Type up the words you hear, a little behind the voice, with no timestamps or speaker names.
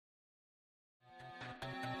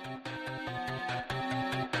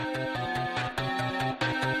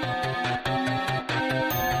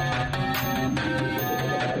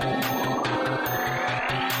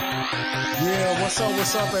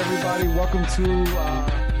What's up, everybody? Welcome to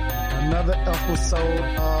another episode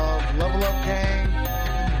of Level Up Gang.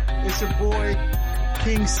 It's your boy,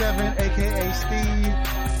 King 7, aka Steve.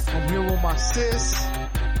 I'm here with my sis.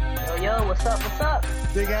 Yo, what's up?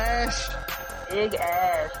 Big Ash. Big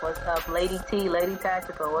Ash, what's up? Lady T, Lady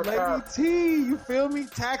Tactical, what's up? Lady T, you feel me?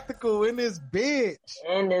 Tactical in this bitch.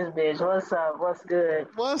 What's up? What's good?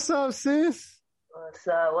 What's up, sis? What's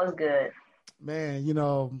up? What's good? Man,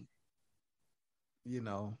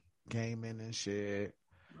 gaming and shit.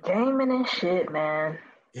 Man.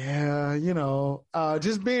 Yeah,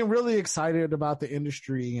 just being really excited about the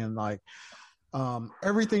industry and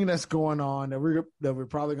everything that's going on that we're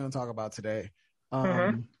probably going to talk about today.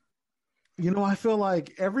 I feel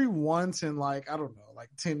like every once in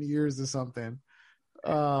 10 years or something,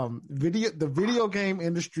 the video game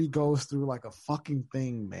industry goes through like a fucking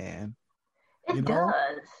thing, man. It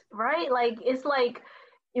does, right? It's like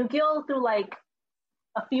you go through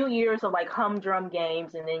a few years of humdrum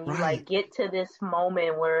games, and then you get to this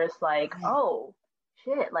moment where it's oh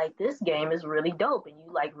shit, this game is really dope, and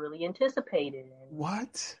you really anticipate it. And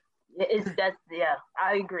what?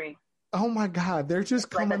 I agree. Oh my God, they're just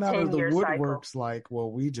coming out of the woodworks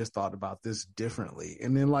cycle. We just thought about this differently.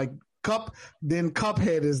 And then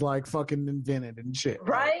Cuphead is fucking invented and shit.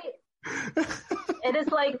 Right? And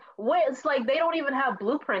it's they don't even have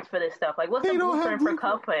blueprints for this stuff. What's the blueprint for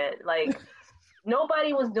Cuphead?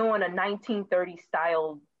 Nobody was doing a 1930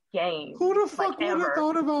 style game. Who the fuck would have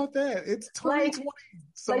thought about that? It's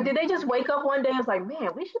 2020. Did they just wake up one day and was man,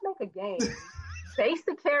 we should make a game. Base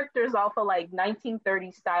the characters off of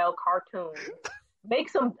 1930 style cartoons.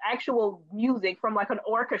 Make some actual music from an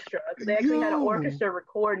orchestra. They actually had an orchestra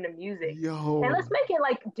recording the music. And let's make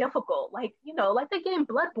it difficult. The game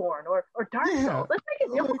Bloodborne or Dark Souls. Let's make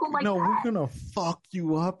it difficult that. We're gonna fuck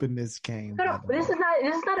you up in this game. This is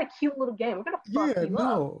not a cute little game. We're gonna fuck you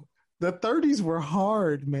up. The 30s were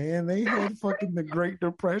hard, man. They had fucking the Great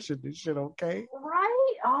Depression and shit, okay?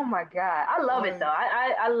 Right? Oh my God. I love it though.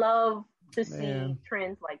 I love to see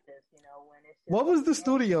trends like this, when it's just what was the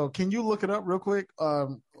studio? Can you look it up real quick?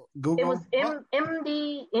 Google. It was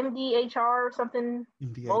MDHR or something.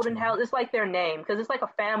 MDHR. Golden House. It's their name because it's a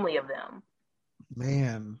family of them.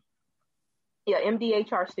 Man. Yeah,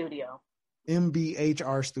 MDHR Studio.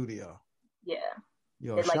 MBHR Studio. Yeah.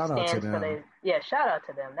 Yo, shout out to them. Shout out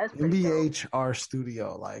to them. That's pretty MBHR dope.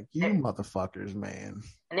 Studio. You motherfuckers, man.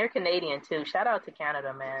 And they're Canadian too. Shout out to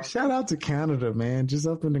Canada, man. Shout out to Canada, man. Just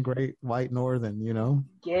up in the great white northern,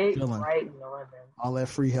 Great white northern. All that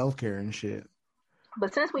free healthcare and shit.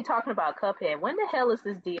 But since we're talking about Cuphead, when the hell is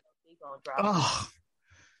this DLC gonna drop? Oh,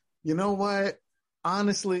 you know what?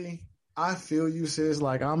 Honestly, I feel you, sis.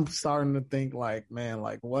 I'm starting to think man,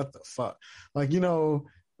 what the fuck?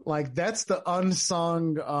 That's the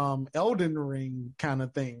unsung Elden Ring kind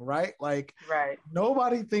of thing, right? Right.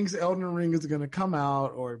 Nobody thinks Elden Ring is going to come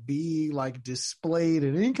out or be displayed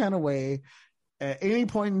in any kind of way at any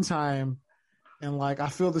point in time. And I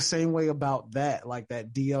feel the same way about that,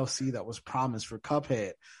 that DLC that was promised for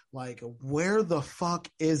Cuphead. Where the fuck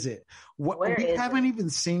is it? We haven't even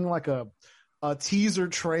seen a teaser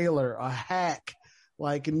trailer, a hack.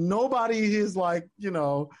 Nobody is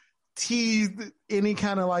teased any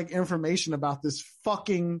kind of information about this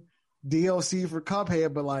fucking DLC for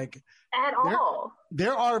Cuphead, but at all.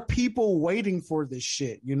 There are people waiting for this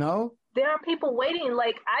shit, There are people waiting.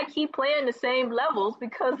 I keep playing the same levels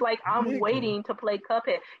because I'm waiting to play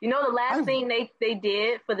Cuphead. The last thing they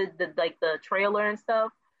did for the trailer and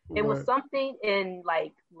stuff, it was something in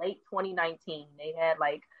late 2019. They had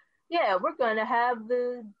we're gonna have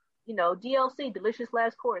the DLC, Delicious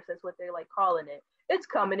Last Course. That's what they're calling it. It's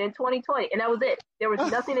coming in 2020. And that was it. There was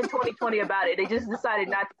nothing in 2020 about it. They just decided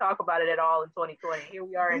not to talk about it at all in 2020. Here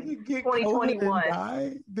we are in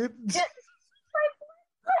 2021.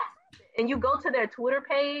 And you go to their Twitter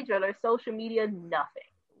page or their social media, nothing.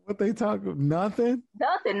 What they talk about? Nothing?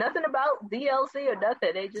 Nothing about DLC or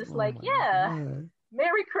nothing. They just God.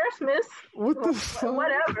 Merry Christmas. What the fuck?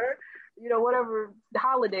 Whatever. Whatever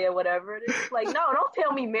holiday or whatever. It's no, don't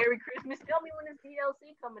tell me Merry Christmas. Tell me when this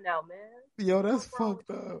DLC coming out, man. Yo, that's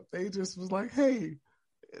fucked up. They just was hey,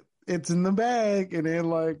 it's in the bag, and then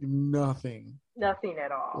nothing. Nothing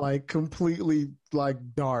at all. Completely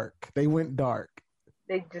dark. They went dark.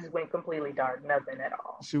 They just went completely dark. Nothing at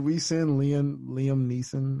all. Should we send Liam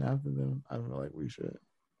Neeson after them? I feel like we should.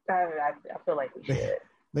 I feel like we should.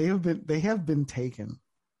 They have been taken.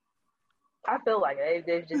 I feel like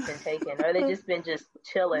they've just been taken, or they've just been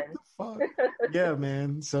chilling. Yeah,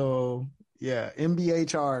 man. So yeah,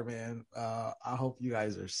 MBHR, man. I hope you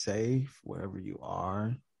guys are safe wherever you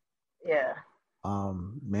are. Yeah.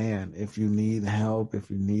 Man, if you need help, if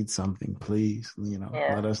you need something, please,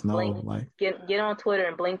 let us know. Blink, like, get on Twitter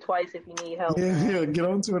and blink twice if you need help. Yeah, get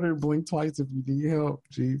on Twitter and blink twice if you need help.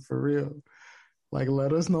 G, for real. Like,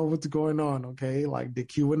 let us know what's going on, okay? Like, did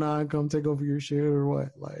QAnon come take over your shit or what?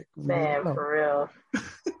 Like, man, for real.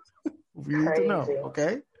 We need to know,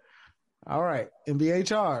 okay? All right,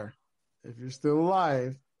 NBHR, if you're still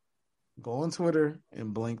alive, go on Twitter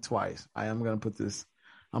and blink twice. I'm probably going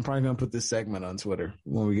to put this segment on Twitter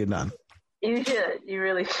when we get done. You should. You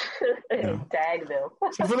really should. Yeah. Tag them.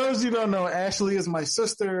 So for those of you who don't know, Ashley is my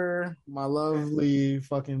sister, my lovely,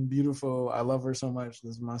 fucking beautiful. I love her so much.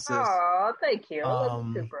 This is my sister. Oh, thank you. I love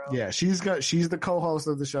you too, bro. Yeah, she's the co-host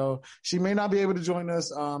of the show. She may not be able to join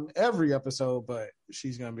us every episode, but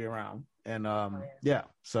she's gonna be around. And yeah.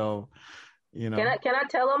 So Can I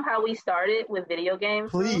tell them how we started with video games?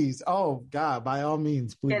 Please. Though? Oh God, by all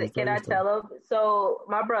means, please. Can I tell them? So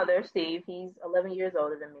my brother Steve, he's 11 years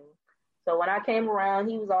older than me. So when I came around,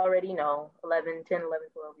 he was already, 10, 11, 12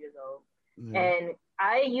 years old. Yeah. And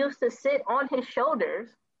I used to sit on his shoulders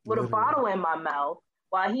with a bottle in my mouth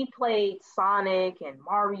while he played Sonic and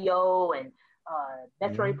Mario and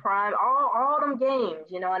Metroid Prime, all them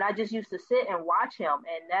games, and I just used to sit and watch him.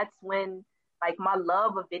 And that's when, like, my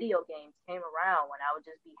love of video games came around, when I would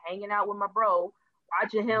just be hanging out with my bro,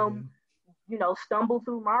 watching him, stumble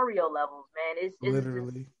through Mario levels, man. It's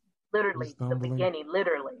literally the beginning,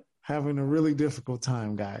 literally. Having a really difficult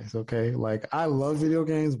time, guys, okay? Like, I love video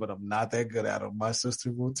games, but I'm not that good at them. My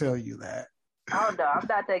sister will tell you that. Oh, no, I'm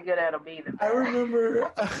not that good at them either.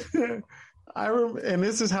 Man. I remember, and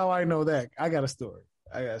this is how I know that. I got a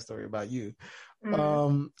story about you.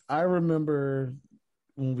 Mm-hmm. I remember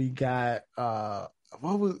when we got,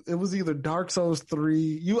 it was either Dark Souls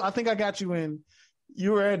 3. I think I got you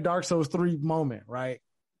were at Dark Souls 3 moment, right?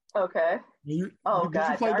 Okay. Did you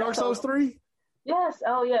play Dark Souls 3? Yes.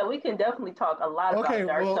 Oh, yeah. We can definitely talk a lot about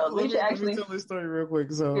Dark Souls. Let me tell this story real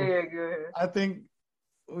quick. So, yeah, go ahead. I think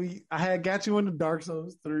I had got you into Dark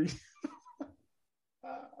Souls 3.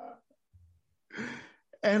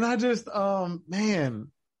 And I just, man,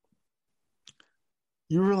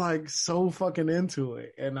 you were like so fucking into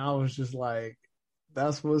it. And I was just like,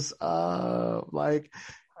 that's what's like. Oh,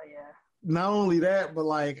 yeah. Not only that, but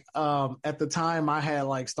like, at the time I had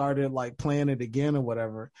like started like playing it again or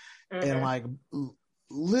whatever. Mm-hmm. And like,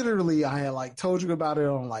 literally I had like told you about it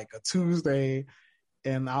on like a Tuesday,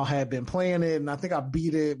 and I had been playing it, and I think I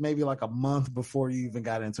beat it maybe like a month before you even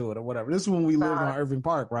got into it or whatever. This is when we lived on Irving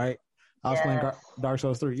Park, right? I was playing Dark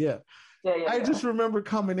Souls 3. Yeah. I just remember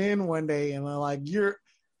coming in one day and like, you're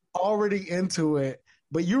already into it,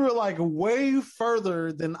 but you were like way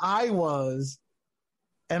further than I was.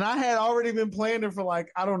 And I had already been playing it for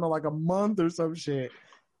like, I don't know, like a month or some shit.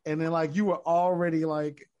 And then like, you were already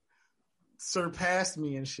like surpassed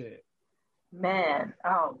me and shit. Man,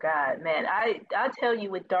 oh God, man. I tell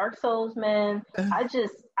you, with Dark Souls, man, I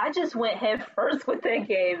just went head first with that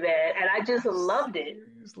game, man, and I just loved it.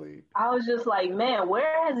 Seriously. I was just like, man,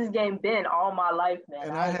 where has this game been all my life, man?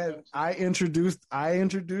 And I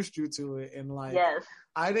introduced you to it, and like, yes.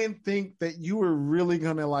 I didn't think that you were really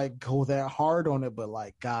gonna like go that hard on it, but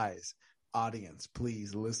like, guys, audience,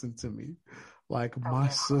 please listen to me. Like, my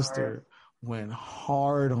sister went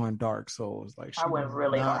hard on Dark Souls. Like, she went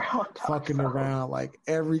really hard on Dark fucking Souls. Around. Like,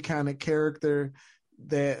 every kind of character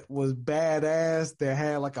that was badass, that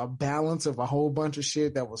had like a balance of a whole bunch of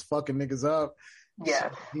shit that was fucking niggas up. Yeah,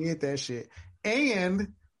 she did that shit.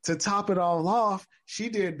 And to top it all off, she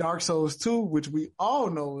did Dark Souls 2, which we all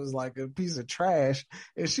know is like a piece of trash.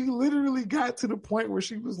 And she literally got to the point where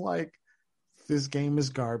she was like, this game is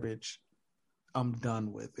garbage. I'm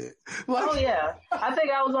done with it. Like, oh yeah, I think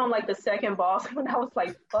I was on like the second boss when I was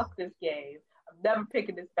like, "Fuck this game! I'm never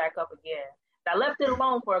picking this back up again." And I left it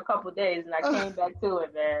alone for a couple of days, and I came back to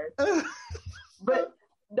it, man. But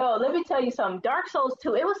no, let me tell you something. Dark Souls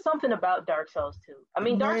 2, it was something about Dark Souls 2. I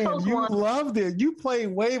mean, Dark Souls 1. You loved it. You played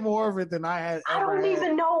way more of it than I had. I don't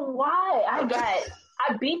even know why.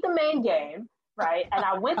 I beat the main game. Right, and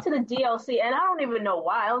I went to the DLC, and I don't even know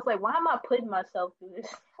why. I was like, "Why am I putting myself through this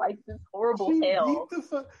horrible hell?"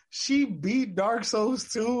 She beat Dark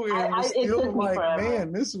Souls 2, and was still like,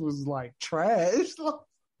 "Man, this was like trash."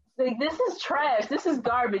 Like, this is trash. This is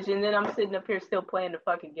garbage. And then I'm sitting up here still playing the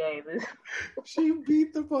fucking game. She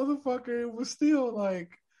beat the motherfucker. It was still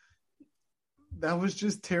like, that was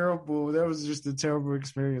just terrible. That was just a terrible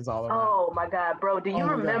experience all around. Oh my God, bro! Do you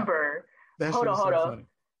remember? Hold on.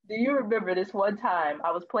 Do you remember this one time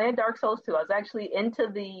I was playing Dark Souls 2? I was actually into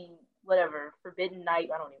the Forbidden Night.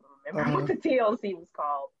 I don't even remember what the DLC was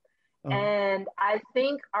called. And I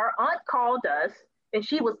think our aunt called us, and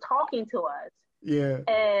she was talking to us. Yeah.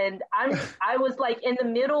 And I was like in the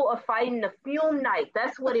middle of fighting the Fume Knight.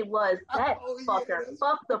 That's what it was. That fucker. Yeah.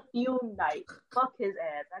 Fuck the Fume Knight. Fuck his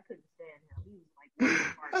ass. I couldn't stand him. He was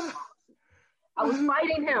like, I was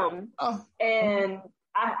fighting him, and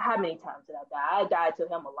how many times did I die? I died to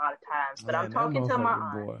him a lot of times. But I'm talking to my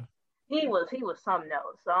aunt. Boy. He was something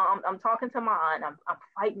else. So I'm talking to my aunt. I'm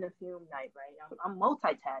fighting the Fume Knight, right? I'm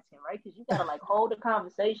multitasking, right? Because you gotta like hold a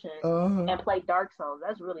conversation and play Dark Souls.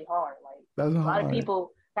 That's really hard. Like a lot of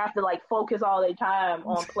people have to like focus all their time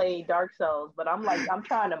on playing Dark Souls, but I'm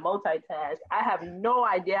trying to multitask. I have no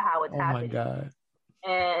idea how it's happening. Oh my God!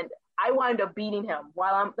 And I wound up beating him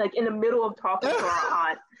while I'm like in the middle of talking to our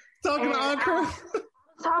aunt. Talking to Aunt Curlin.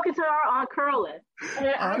 Talking to our Aunt Curlin.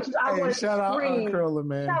 And shout out Aunt Curlin,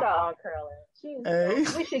 man. Shout out Aunt Curlin.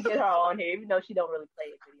 We should get her on here, even though she don't really play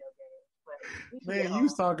video games. But man, you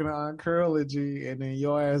was talking to Aunt Curlin, G, and then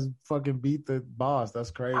your ass fucking beat the boss.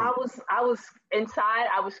 That's crazy. I was inside.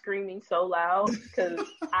 I was screaming so loud because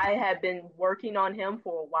I had been working on him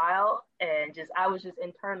for a while, and I was just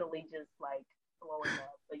internally just like blowing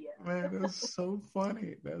up. But yeah, man, that's so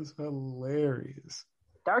funny. That's hilarious.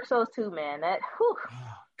 Dark Souls 2, man. That whew.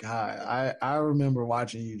 Oh, God, I remember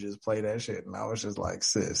watching you just play that shit, and I was just like,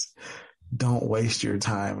 sis, don't waste your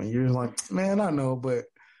time. And you're like, man, I know, but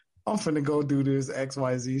I'm finna go do this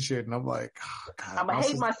XYZ shit. And I'm like, oh, God. I'm gonna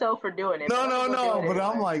hate myself for doing it. No. But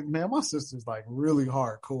I'm like, man, my sister's like really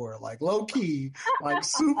hardcore, like low key, like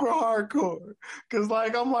super hardcore. Cause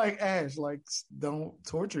like, I'm like, Ash, like, don't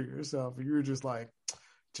torture yourself. And you're just like,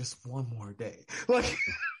 just one more day. Like,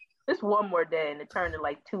 just one more day, and it turned to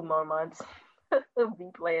like 2 more months of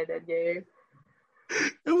me playing that game.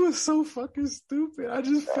 It was so fucking stupid. I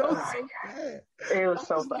just felt so bad. It was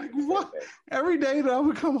so fucking like, stupid. Every day that I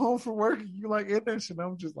would come home from work, you like in that shit.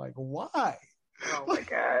 I'm just like, why? Oh my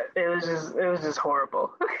God! It was just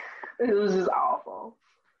horrible. It was just awful.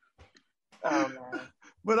 Oh man.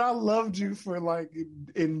 But I loved you for like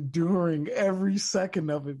enduring every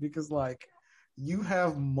second of it because like you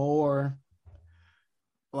have more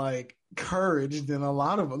like courage than a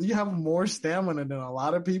lot of them. You have more stamina than a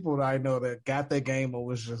lot of people that I know that got that game and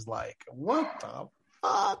was just like, what the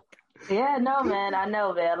fuck? Yeah, no, man. I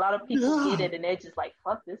know, man. A lot of people get it and they're just like,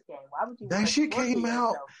 fuck this game. Why would you? That shit came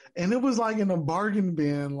out and it was like in a bargain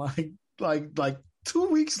bin like 2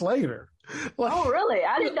 weeks later. Like, oh, really?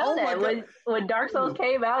 I didn't know that. When Dark Souls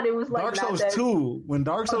came out, it was like Dark Souls 2. When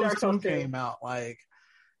Dark Souls 2 came out, like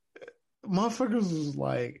motherfuckers was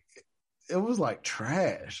like, it was like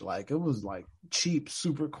trash. Like it was like cheap,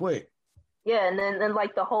 super quick. Yeah, and then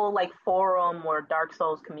like the whole like forum or Dark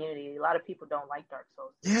Souls community, a lot of people don't like Dark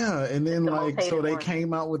Souls. Yeah, and then like so they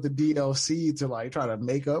came out with the DLC to like try to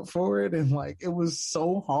make up for it, and like it was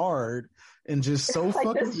so hard and just so like,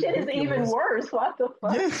 fucking. This shit ridiculous. Is even worse. What the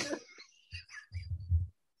fuck? Yeah.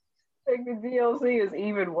 Like the DLC is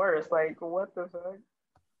even worse. Like what the fuck?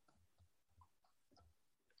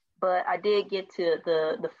 But I did get to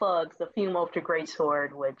the Fugs, the Fume Ultra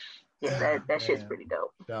Greatsword, which that shit's pretty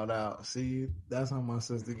dope. Shout out. See, that's how my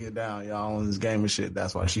sister get down, y'all, on this game of shit.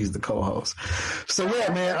 That's why she's the co-host. So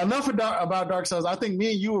yeah, man, enough about Dark Souls. I think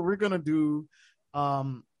me and you, we're going to do,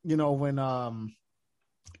 when,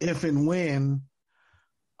 if and when,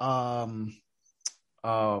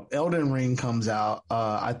 Elden Ring comes out,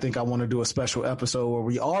 I think I want to do a special episode where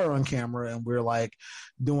we are on camera and we're like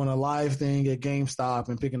doing a live thing at GameStop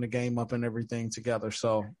and picking the game up and everything together.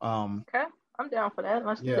 So, okay, I'm down for that.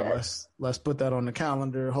 Let's do that. Let's put that on the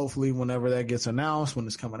calendar. Hopefully, whenever that gets announced, when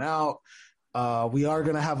it's coming out, we are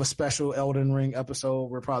gonna have a special Elden Ring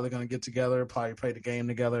episode. We're probably gonna get together, probably play the game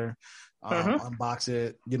together, unbox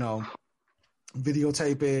it,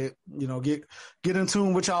 videotape it, get in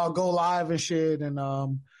tune with y'all, go live and shit, and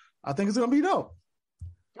I think it's gonna be dope.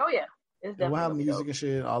 Oh yeah, it's definitely we'll have music and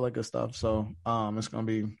shit, all that good stuff. So it's gonna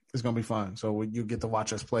be fun. So you get to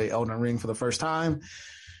watch us play Elden Ring for the first time.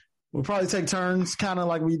 We'll probably take turns, kind of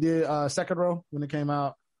like we did Sekiro when it came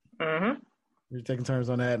out. Mm-hmm. We were taking turns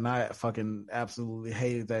on that, and I fucking absolutely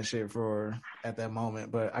hated that shit at that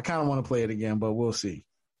moment. But I kind of want to play it again, but we'll see.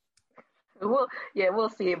 We'll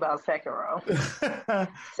see about Sekiro.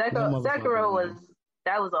 Sekiro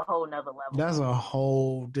was a whole nother level. That's a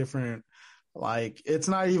whole different, like, it's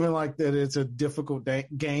not even like that it's a difficult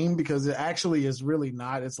game because it actually is really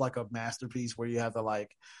not. It's like a masterpiece where you have to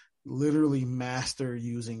like literally master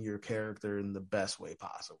using your character in the best way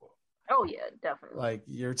possible. Oh yeah, definitely. Like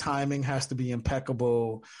your timing has to be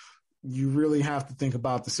impeccable. You really have to think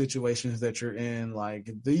about the situations that you're in.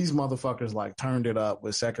 Like these motherfuckers like turned it up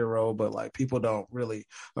with Sekiro, but like people don't really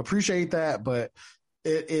appreciate that. But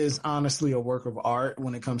it is honestly a work of art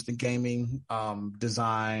when it comes to gaming,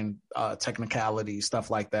 design, technicality, stuff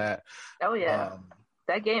like that. Oh yeah.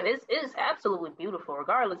 That game is absolutely beautiful,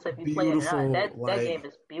 regardless if you play it or not. That game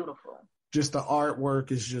is beautiful. Just the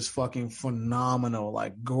artwork is just fucking phenomenal,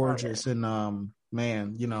 like gorgeous. Oh, yeah. And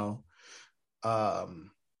man, you know,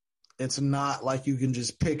 it's not like you can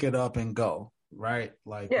just pick it up and go, right?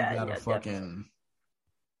 Like you gotta fucking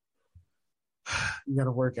you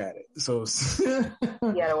gotta work at it. So you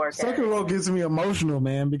gotta work at it. Sekiro gets me emotional,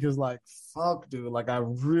 man, because like fuck, dude, like I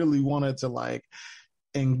really wanted to like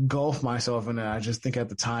engulf myself in it. I just think at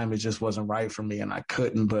the time it just wasn't right for me and I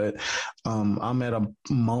couldn't, but I'm at a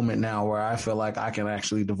moment now where I feel like I can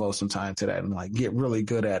actually devote some time to that and like get really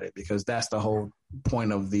good at it, because that's the whole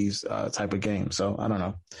point of these type of games. So I don't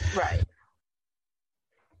know. Right.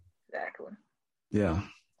 Exactly. Yeah.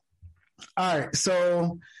 All right.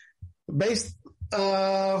 So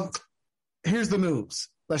here's the news.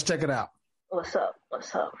 Let's check it out. What's up?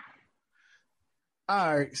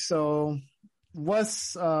 All right. So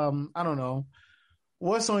what's I don't know,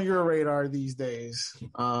 what's on your radar these days,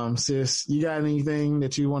 sis? You got anything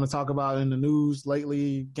that you want to talk about in the news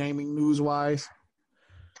lately, gaming news wise?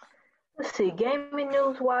 Let's see, gaming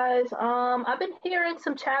news wise, I've been hearing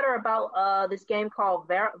some chatter about this game called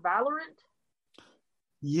Valorant.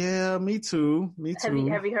 Yeah, me too. Have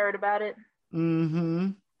you heard about it?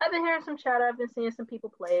 Mm-hmm. I've been hearing some chatter. I've been seeing some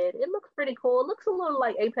people play it. It looks pretty cool. It looks a little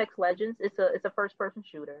like Apex Legends. It's a first person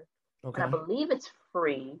shooter. Okay. And I believe it's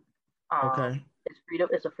free. Okay. It's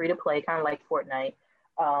a free to play, kind of like Fortnite.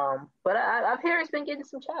 But I've heard it's been getting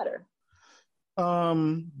some chatter.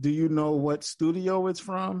 Do you know what studio it's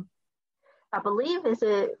from? I believe it's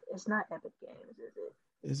not Epic Games, is it?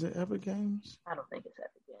 Is it Epic Games? I don't think it's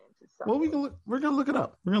Epic Games. It's well, we're gonna look it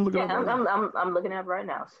up. We're gonna look it up. I'm looking at it right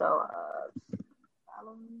now. So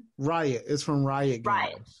Riot. It's from Riot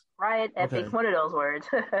Games. Riot, Epic, okay. One of those words.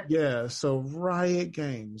 Yeah, so Riot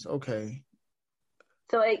Games. Okay.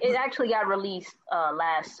 So it actually got released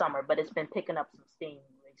last summer, but it's been picking up some steam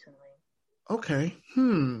recently. Okay.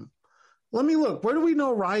 Let me look. Where do we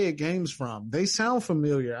know Riot Games from? They sound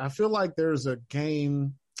familiar. I feel like there's a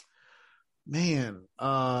game. Man,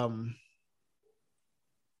 I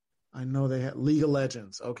know they had League of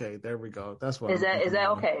Legends. Okay, there we go. That's what. Is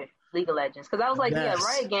that okay? League of Legends, because I was like, yes. Yeah,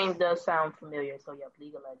 Riot Games does sound familiar. So yeah,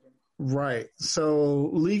 League of Legends. Right. So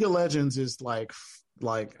League of Legends is like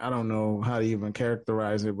I don't know how to even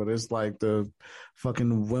characterize it, but it's like the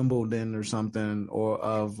fucking Wimbledon or something, or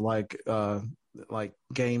of like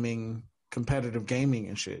gaming, competitive gaming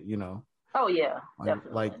and shit. You know. Oh yeah,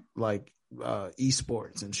 definitely. Like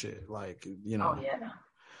esports and shit. Like, you know. Oh yeah.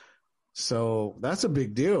 So that's a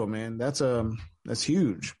big deal, man. That's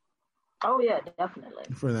huge. Oh yeah, definitely.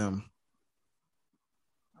 For them.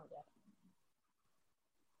 Oh, definitely.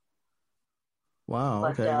 Wow.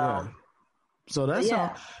 Okay. Yeah. So that's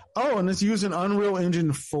and it's using Unreal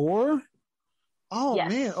Engine 4. Oh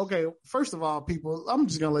yes. Man. Okay. First of all, people, I'm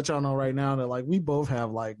just gonna let y'all know right now that like we both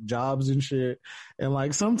have like jobs and shit, and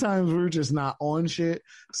like sometimes we're just not on shit.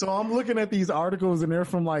 So I'm looking at these articles and they're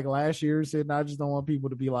from like last year, and I just don't want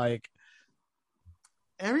people to be like,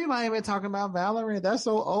 everybody been talking about Valorant. That's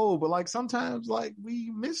so old, but like sometimes like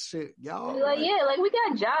we miss shit, y'all. Like we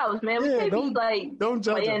got jobs, man. We can't be like don't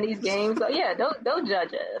judge playing these games. So, don't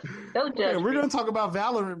judge us. Don't judge. We're gonna talk about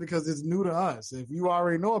Valorant because it's new to us. If you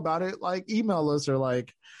already know about it, like email us or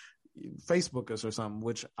like Facebook us or something,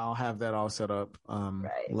 which I'll have that all set up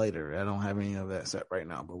later. I don't have any of that set right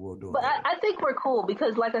now, but we'll do it. But I think we're cool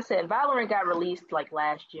because, like I said, Valorant got released like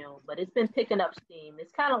last June, but it's been picking up steam.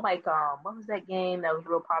 It's kind of like what was that game that was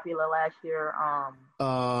real popular last year?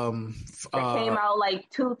 That came out like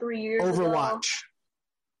 2-3 years ago. Overwatch.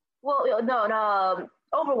 Well, no,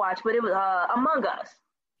 Overwatch, but it was Among Us,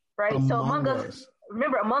 right? Among Us.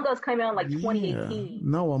 Remember, Among Us came out in like 2018.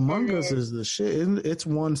 No, Among Us is the shit. It's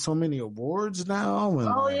won so many awards now. And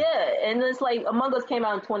and it's like Among Us came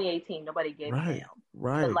out in 2018. Nobody gave a damn.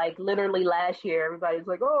 Right. But like literally last year, everybody was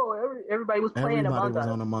like, everybody was playing Among Us. Everybody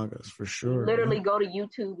was on Among Us for sure. You literally go to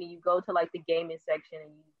YouTube and you go to like the gaming section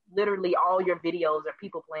and literally all your videos are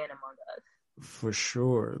people playing Among Us. For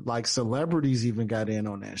sure. Like celebrities even got in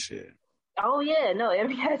on that shit. Oh yeah, no,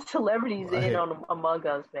 every had celebrities in on Among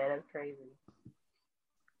Us, man. That's crazy.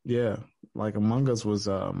 Yeah, like Among Us was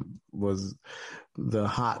the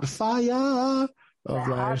hot fire of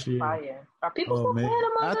last year. Fire. Are people still playing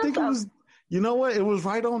Among Us? I think it was. You know what? It was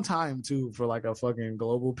right on time too for like a fucking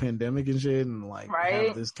global pandemic and shit, and like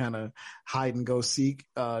have this kind of hide and go seek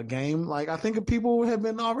game. Like I think people have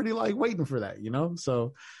been already like waiting for that, you know.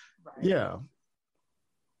 So yeah.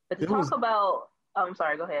 But to talk about, I'm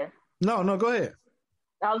sorry. Go ahead. No, go ahead.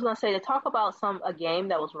 I was gonna say to talk about a game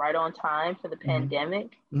that was right on time for the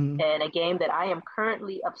pandemic, and a game that I am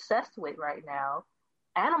currently obsessed with right now,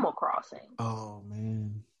 Animal Crossing. Oh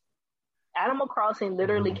man. Animal Crossing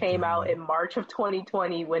literally came out in March of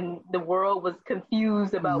 2020 when the world was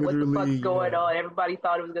confused about what the fuck's going on. Everybody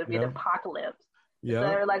thought it was going to be an apocalypse. So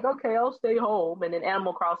they were like, okay, I'll stay home. And then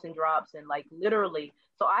Animal Crossing drops and like literally.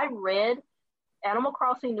 So I read Animal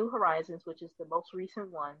Crossing New Horizons, which is the most recent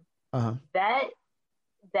one.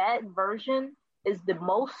 That version is the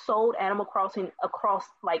most sold Animal Crossing across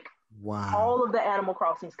like all of the Animal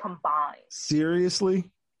Crossings combined. Seriously?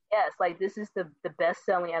 Yes, like this is the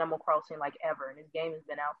best-selling Animal Crossing like ever, and this game has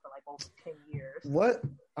been out for like over 10 years. What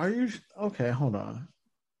are you? Okay, hold on.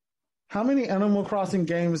 How many Animal Crossing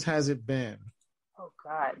games has it been? Oh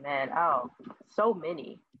God, man! Oh, so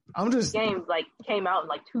many. This game like came out in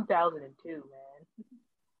like 2002, man.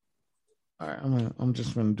 All right, I'm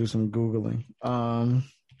just gonna do some Googling.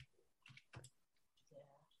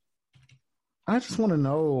 I just want to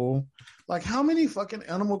know, like, how many fucking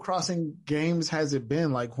Animal Crossing games has it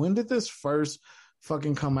been? Like, when did this first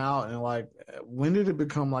fucking come out? And, like, when did it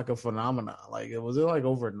become, like, a phenomenon? Like, was it, like,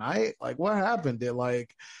 overnight? Like, what happened? Did,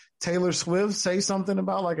 like, Taylor Swift say something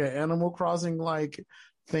about, like, an Animal Crossing, like,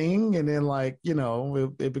 thing? And then, like, you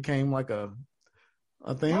know, it became, like, a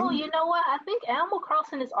thing? No, you know what? I think Animal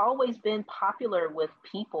Crossing has always been popular with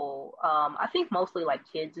people. I think mostly, like,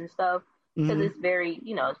 kids and stuff. Because it's very,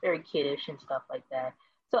 you know, it's very kiddish and stuff like that.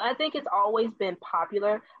 So I think it's always been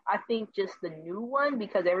popular. I think just the new one,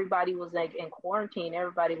 because everybody was like in quarantine,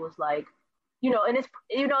 everybody was like, you know, and it's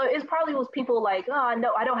probably was people like, oh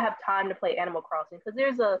no, I don't have time to play Animal Crossing, because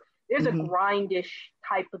there's a grindish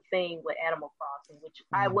type of thing with Animal Crossing, which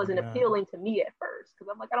I wasn't appealing to me at first, because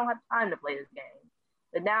I'm like, I don't have time to play this game.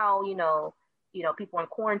 But now, you know, people are in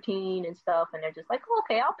quarantine and stuff, and they're just like, oh,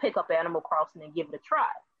 okay, I'll pick up Animal Crossing and give it a try.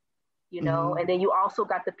 You know, and then you also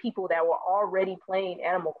got the people that were already playing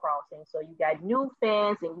Animal Crossing. So you got new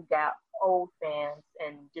fans and you got old fans,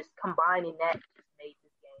 and just combining that just made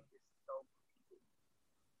this game just so.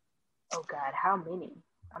 Oh God, how many?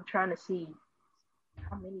 I'm trying to see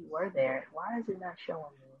how many were there. Why is it not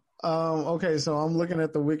showing me? Okay, so I'm looking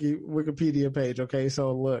at the Wikipedia page. Okay,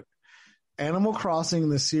 so look, Animal Crossing,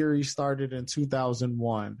 the series started in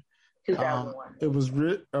 2001. 2001. It was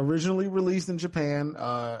originally released in Japan.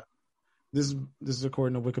 This is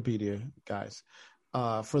according to Wikipedia, guys.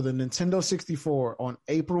 For the Nintendo 64 on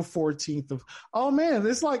April 14th of. Oh man,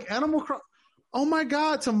 it's like Animal Crossing. Oh my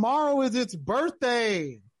God, tomorrow is its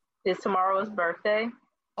birthday. Is tomorrow's birthday?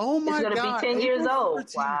 Oh my God. It's going to be 10 years old.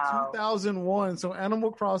 Wow. 2001. So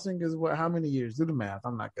Animal Crossing is what? How many years? Do the math.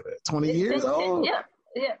 I'm not good at it. 20 years old?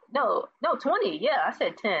 Yeah. No, 20. Yeah, I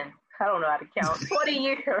said 10. I don't know how to count. 20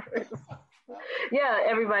 years. Yeah,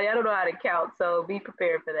 everybody, I don't know how to count, so be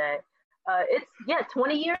prepared for that. It's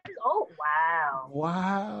 20 years old.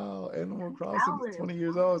 Wow. Animal Crossing is 20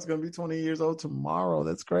 years old. It's going to be 20 years old tomorrow.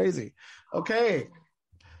 That's crazy. Okay.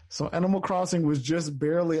 So Animal Crossing was just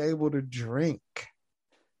barely able to drink.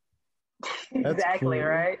 Exactly, cool.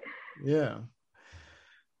 Right? Yeah.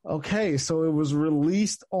 Okay, so it was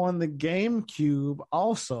released on the GameCube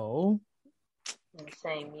also. In the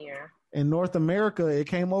same year. In North America, it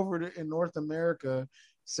came over in North America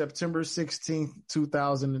September 16th,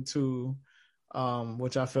 2002,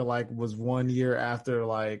 which I feel like was 1 year after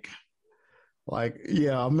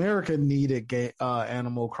America needed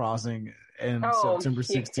Animal Crossing in September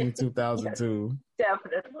 16th, 2002. Yes,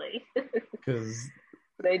 definitely. Because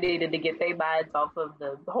they needed to get their minds off of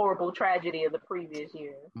the horrible tragedy of the previous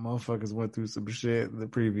year. Motherfuckers went through some shit the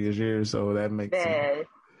previous year, so that makes sense.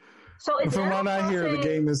 So from what I hear, the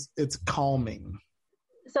game it's calming.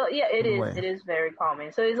 So yeah, it is. It is very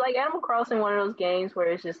calming. So it's like Animal Crossing, one of those games where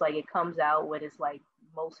it's just like it comes out when it's like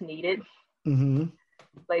most needed. Mm-hmm.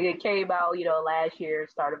 Like it came out, last year,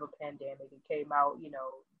 start of a pandemic. It came out,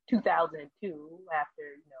 2002 after,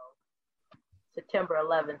 September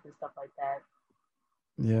 11th and stuff like that.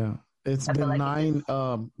 Yeah, it's been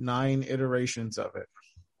like nine iterations of it.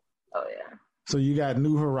 Oh yeah. So you got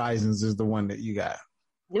New Horizons is the one that you got.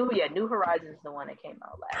 New Horizons is the one that came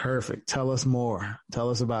out last. Perfect. Tell us more. Tell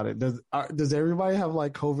us about it. Does everybody have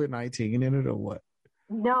like COVID-19 in it or what?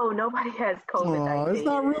 No, nobody has COVID-19. Oh, it's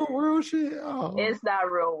not real world shit. Oh. It's not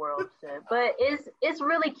real world shit, but it's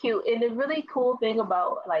really cute. And the really cool thing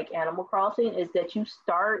about like Animal Crossing is that you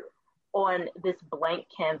start on this blank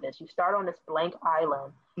canvas. You start on this blank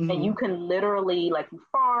island, and you can literally you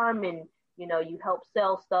farm and you help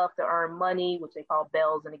sell stuff to earn money, which they call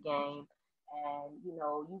bells in the game. And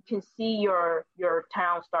you can see your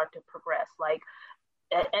town start to progress. Like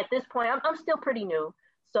at this point, I'm still pretty new,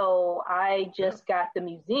 So I just got the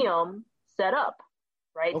museum set up,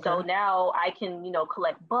 right? Okay. So now I can,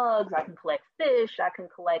 collect bugs, I can collect fish, I can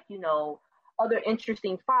collect, other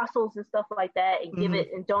interesting fossils and stuff like that, and give it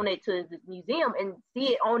and donate to the museum and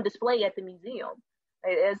see it on display at the museum.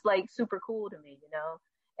 It's like super cool to me,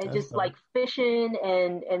 and That's just dope. like fishing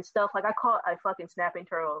and stuff. Like I caught a fucking snapping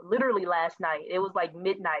turtle literally last night. It was like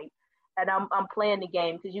midnight, and I'm playing the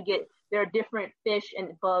game because there are different fish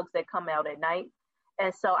and bugs that come out at night.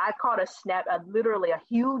 And so I caught literally a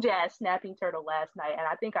huge ass snapping turtle last night, and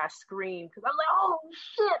I think I screamed because I'm like, "Oh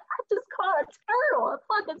shit! I just caught a turtle, a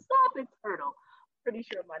fucking snapping turtle." Pretty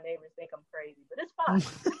sure my neighbors think I'm crazy, but it's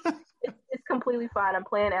fine. It's completely fine. I'm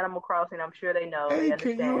playing Animal Crossing. I'm sure they know. Hey, They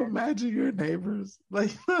can you understand. imagine your neighbors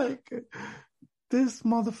like this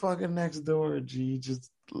motherfucker next door? G, just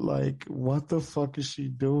like, what the fuck is she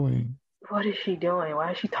doing? What is she doing?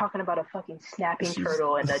 Why is she talking about a fucking snapping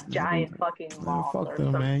turtle and a giant fucking Man, moth fuck or them,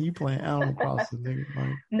 something? man. You playing Animal Crossing, nigga? Like,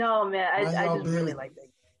 No, man. I y'all just really business. like that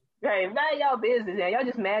game. Hey, not y'all business, man. Y'all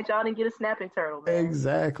just mad y'all didn't get a snapping turtle, man.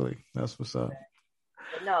 Exactly. That's what's up.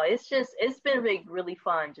 But no, it's been really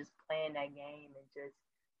fun just playing that game and just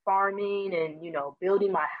farming and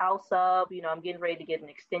building my house up. I'm getting ready to get an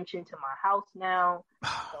extension to my house now,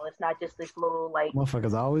 so it's not just this little like.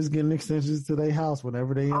 Motherfuckers always getting extensions to their house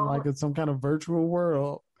whenever they in like some kind of virtual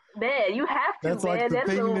world. Man, you have to. That's man. like the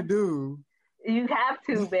thing to do. You have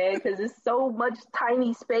to, man, because it's so much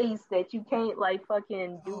tiny space that you can't like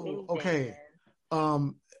fucking do anything. Okay.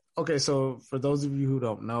 Man. Okay, so for those of you who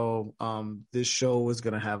don't know, this show is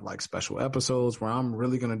gonna have like special episodes where I'm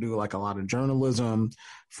really gonna do like a lot of journalism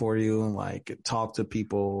for you and like talk to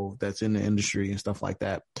people that's in the industry and stuff like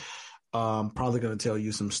that. Probably gonna tell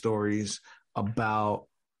you some stories about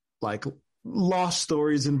like lost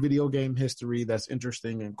stories in video game history that's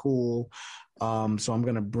interesting and cool. So I'm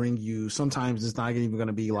gonna bring you. Sometimes it's not even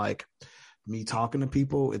gonna be like me talking to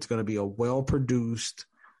people. It's gonna be a well-produced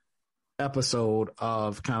episode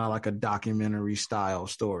of kind of like a documentary style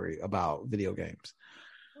story about video games.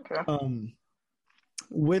 Okay.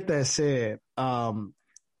 With that said,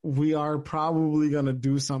 we are probably going to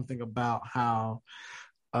do something about how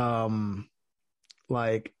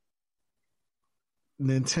like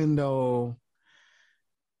Nintendo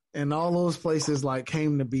and all those places like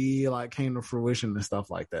came to fruition and stuff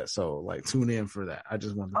like that. So like tune in for that. I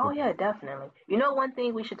just wanted to yeah, definitely. One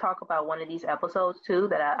thing we should talk about one of these episodes too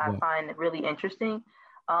that I find really interesting.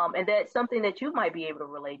 And that's something that you might be able to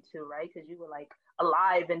relate to, right? Because you were like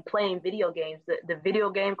alive and playing video games, the video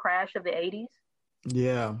game crash of the 80s.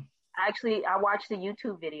 Yeah. Actually, I watched a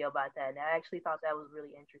YouTube video about that, and I actually thought that was really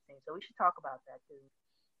interesting. So we should talk about that too.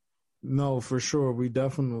 No, for sure. We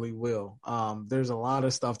definitely will. There's a lot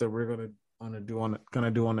of stuff that we're gonna do on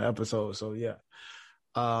the episode. So yeah.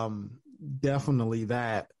 Definitely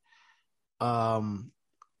that. You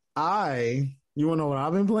wanna know what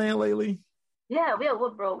I've been playing lately? Yeah,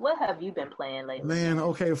 bro, what have you been playing lately? Man,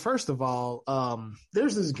 okay, first of all,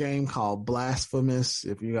 there's this game called Blasphemous.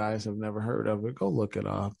 If you guys have never heard of it, go look it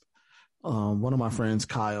up. One of my friends,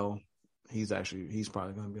 Kyle, he's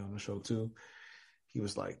probably gonna be on the show too. He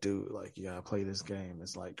was like, dude, like, you gotta play this game.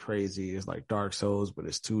 It's like crazy. It's like Dark Souls, but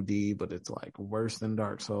it's 2D, but it's like worse than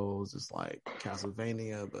Dark Souls. It's like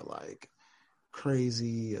Castlevania, but like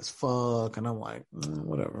crazy as fuck. And I'm like,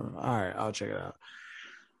 whatever. All right, I'll check it out.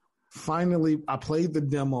 Finally, I played the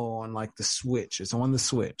demo on like the Switch. It's on the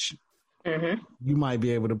Switch. Mm-hmm. You might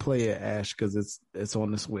be able to play it, Ash, because it's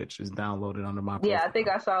on the Switch. It's downloaded under my profile. Yeah, I think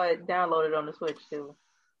I saw it downloaded on the Switch too.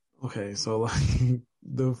 Okay, so like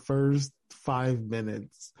the first 5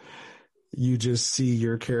 minutes, you just see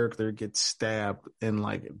your character get stabbed in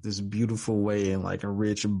like this beautiful way and like a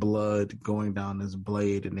rich blood going down his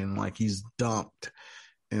blade, and then like he's dumped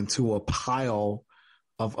into a pile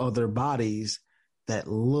of other bodies that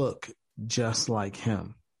look just like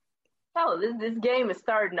him. Oh, this game is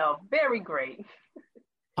starting off very great.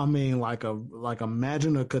 I mean, like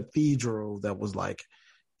imagine a cathedral that was like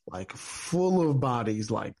full of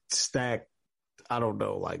bodies, like stacked, I don't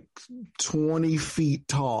know, like 20 feet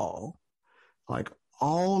tall, like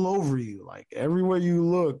all over you. Like everywhere you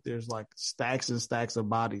look, there's like stacks and stacks of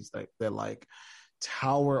bodies that like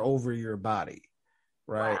tower over your body.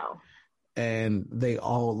 Right. Wow. And they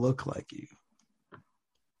all look like you.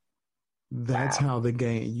 That's wow. how the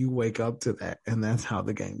game, you wake up to that, and that's how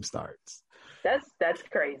the game starts. That's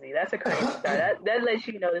crazy. That's a crazy start. That lets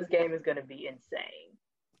you know this game is going to be insane.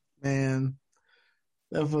 Man,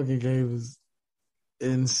 that fucking game is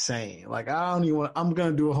insane. Like, I'm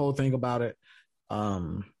going to do a whole thing about it. I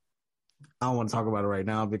don't want to talk about it right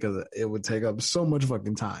now because it would take up so much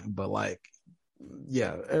fucking time. But like,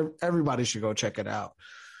 yeah, everybody should go check it out.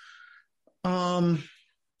 Um,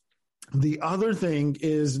 the other thing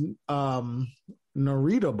is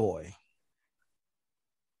Narita Boy.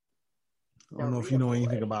 I don't know if you know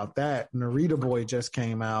anything about that. Narita Boy just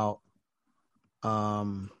came out. I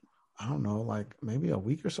don't know, like maybe a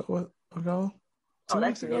week or so ago.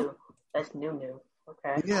 That's new. That's new.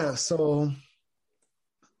 Okay. Yeah. So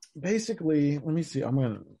basically, let me see.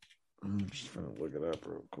 I'm just gonna look it up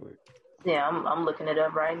real quick. Yeah, I'm looking it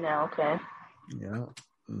up right now. Okay. Yeah.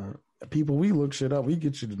 No. People, we look shit up. We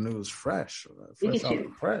get you the news fresh off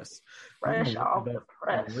the press. Fresh off the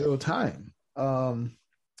press. In real time.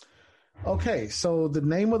 Okay, so the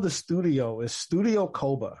name of the studio is Studio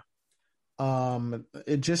Koba.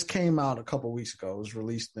 It just came out a couple weeks ago. It was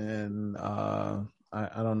released in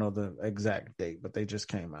I don't know the exact date, but they just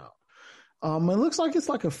came out. It looks like it's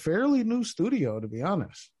like a fairly new studio, to be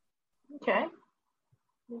honest. Okay.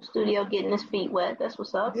 New studio getting his feet wet. That's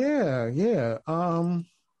what's up. Yeah.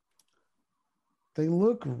 They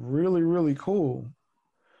look really, really cool.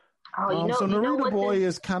 Oh, so Narita Boy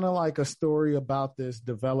is kind of like a story about this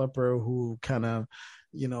developer who kind of,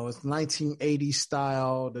 it's 1980s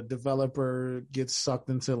style. The developer gets sucked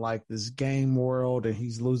into like this game world and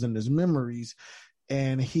he's losing his memories.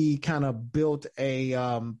 And he kind of built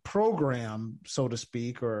a program, so to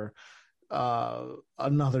speak, or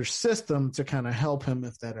another system to kind of help him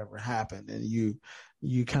if that ever happened. And you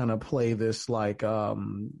kind of play this like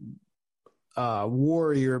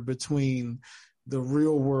warrior between the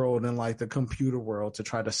real world and like the computer world to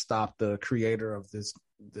try to stop the creator of this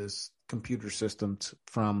computer system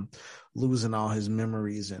from losing all his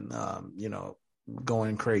memories and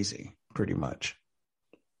going crazy pretty much.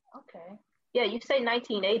 Okay. Yeah, you say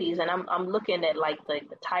 1980s and I'm looking at like the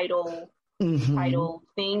title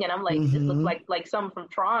thing and I'm like, this looks like something from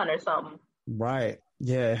Tron or something. Right.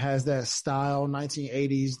 Yeah, it has that style,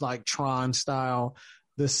 1980s like Tron style.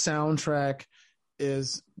 The soundtrack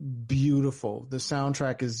is beautiful. The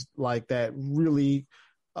soundtrack is like that really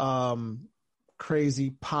crazy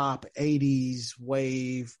pop 80s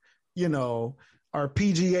wave,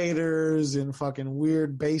 arpeggiators and fucking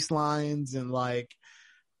weird bass lines and like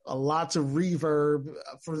lots of reverb.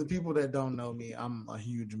 For the people that don't know me, I'm a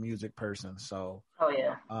huge music person. So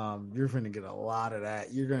you're going to get a lot of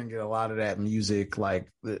that. You're going to get a lot of that music,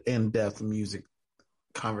 like the in-depth music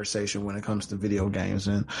conversation when it comes to video games.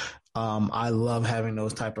 And I love having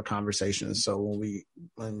those type of conversations. So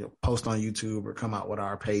when you post on YouTube or come out with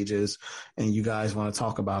our pages and you guys want to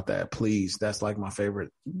talk about that, please, that's like my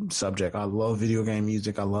favorite subject. I love video game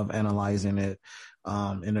music. I love analyzing it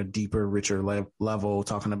in a deeper, richer level,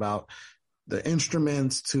 talking about the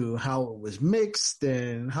instruments to how it was mixed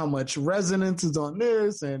and how much resonance is on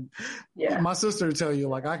this. And my sister will tell you,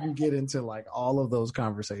 like, I can get into like all of those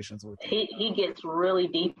conversations with you. He gets really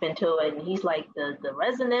deep into it and he's like the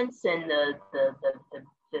resonance and the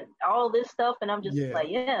all this stuff. And I'm just like,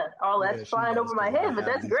 all that's flying over my head, but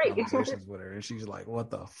that's great. Conversations with her and she's like, what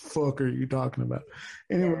the fuck are you talking about?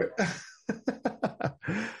 Anyway.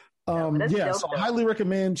 So I highly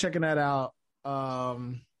recommend checking that out.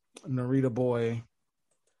 Narita Boy.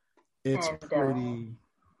 It's pretty.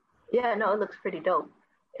 It looks pretty dope.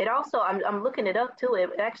 It also, I'm looking it up too.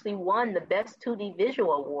 It actually won the best 2D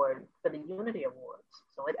visual award for the Unity Awards.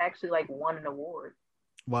 So it actually like won an award.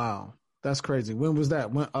 Wow, that's crazy. When was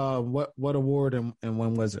that? When? What award and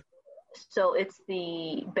when was it? So it's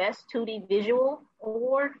the best 2D visual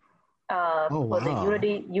award for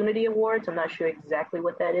the Unity Awards. I'm not sure exactly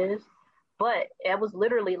what that is. But it was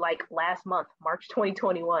literally like last month, March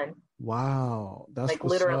 2021. Wow. That's like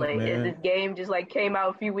literally. And this game just like came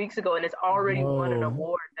out a few weeks ago and it's already won an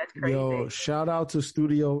award. That's crazy. Yo, shout out to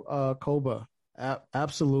Studio Koba.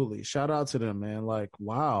 Absolutely. Shout out to them, man. Like,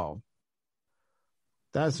 wow.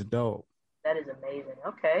 That's dope. That is amazing.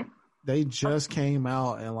 Okay. They just came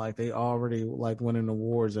out and like they already like winning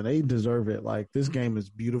awards and they deserve it. Like this game is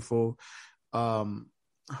beautiful.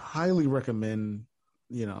 Highly recommend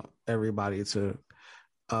everybody to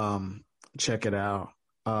check it out.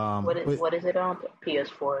 What is it on?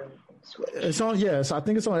 PS4 and Switch? It's on, yes. I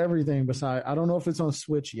think it's on everything besides, I don't know if it's on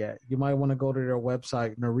Switch yet. You might want to go to their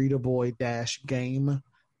website,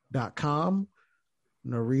 naritaboy-game.com.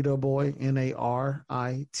 Naritaboy,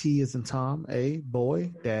 N-A-R-I-T as in Tom,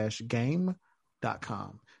 boy-game.com.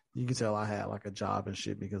 You can tell I had like a job and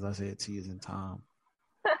shit because I said T as in Tom.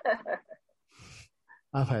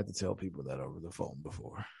 I've had to tell people that over the phone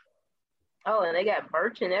before. Oh, and they got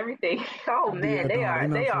merch and everything. Oh man, they are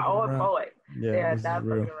on point. Yeah, they are not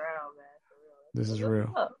fucking around, man. For real. This is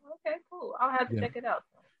real. Oh, okay, cool. I'll have to check it out.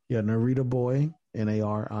 Yeah, Narita Boy,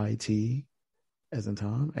 N-A-R-I-T as in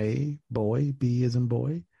Tom, A boy, B as in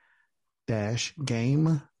boy,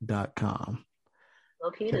 game.com.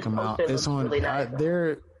 Okay, Check them out. It's on really nice.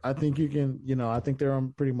 I think you can, I think they're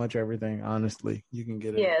on pretty much everything. Honestly, you can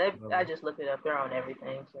get it. Yeah, I just looked it up. They're on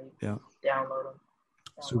everything, so you download them.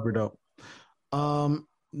 Super dope.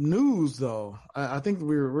 News though, I think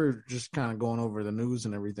we're just kind of going over the news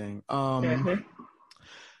and everything.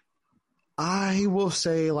 I will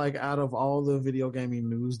say, like, out of all the video gaming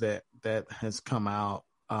news that has come out,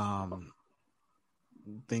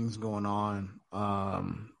 things going on,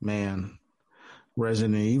 man,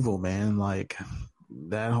 Resident Evil, man, like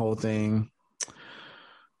that whole thing,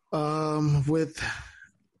 with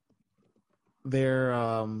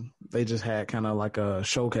their, they just had kind of like a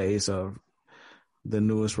showcase of the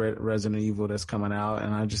newest Resident Evil that's coming out,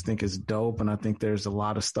 and I just think it's dope, and I think there's a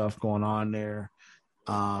lot of stuff going on there.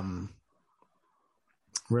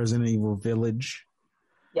 Resident Evil Village.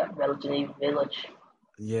 Yeah, Resident Evil Village.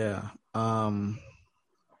 Yeah.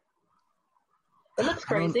 It looks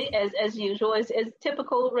crazy as usual. As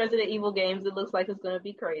typical Resident Evil games, it looks like it's going to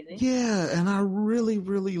be crazy. Yeah, and I really,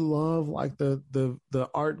 really love like the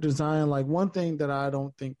art design. Like, one thing that I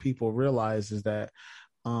don't think people realize is that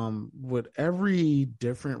with every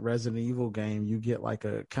different Resident Evil game, you get like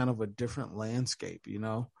a kind of a different landscape,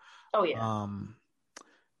 Oh yeah.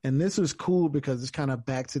 And this is cool because it's kind of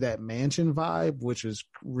back to that mansion vibe, which is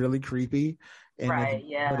really creepy. And but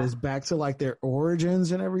it's back to like their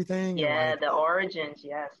origins and everything. Yeah, like, the origins,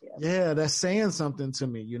 yes. Yeah, that's saying something to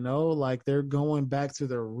me, like they're going back to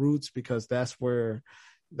their roots because that's where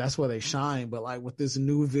they shine. But like with this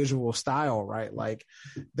new visual style, right? Like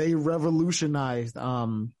they revolutionized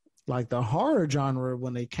like the horror genre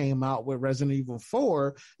when they came out with Resident Evil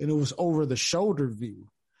 4, and it was over the shoulder view,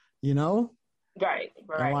 Right.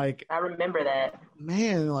 And like, I remember that.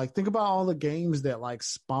 Man, like think about all the games that like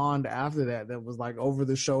spawned after that was like over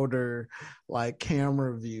the shoulder, like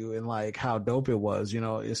camera view, and like how dope it was,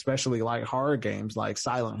 especially like horror games like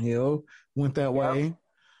Silent Hill went that way.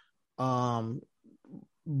 One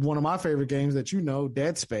of my favorite games that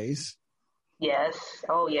Dead Space. Yes.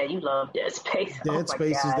 Oh yeah, you love Dead Space. Dead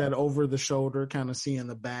Space is that over the shoulder, kind of seeing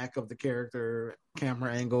the back of the character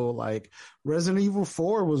camera angle. Like Resident Evil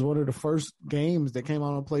 4 was one of the first games that came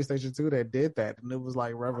out on PlayStation 2 that did that, and it was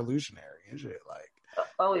like revolutionary and shit. Like,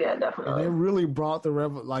 oh yeah, definitely. And it really brought the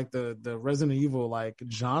Resident Evil like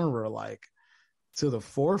genre like to the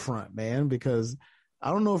forefront, man. Because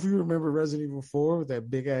I don't know if you remember Resident Evil 4 with that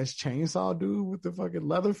big ass chainsaw dude with the fucking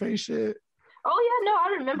Leatherface shit. Oh yeah, no,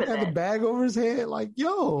 I remember that. Had the bag over his head, like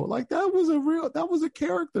that was a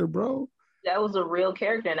character, bro. That was a real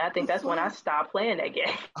character, and I think that's when I stopped playing that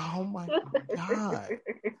game. Oh my god,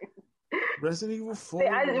 Resident Evil 4.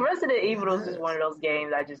 Resident Evil is just one of those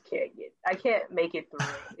games I just can't get. I can't make it through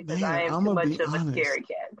because I am too much of a scary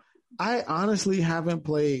cat. I honestly haven't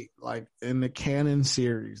played like in the canon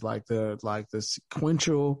series, like the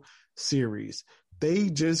sequential series. They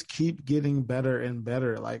just keep getting better and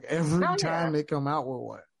better. Like every time they come out with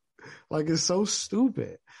one, like it's so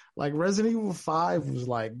stupid. Like Resident Evil 5 was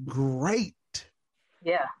like great.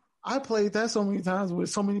 Yeah. I played that so many times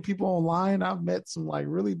with so many people online. I've met some like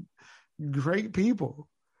really great people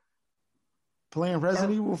playing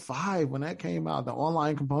Resident Evil 5 when that came out. The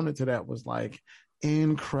online component to that was like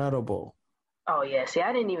incredible. Oh yeah, see,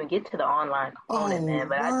 I didn't even get to the online component, man.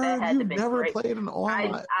 But that had to be never great. Played an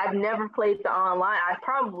online. I've never played the online. I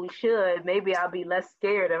probably should. Maybe I'll be less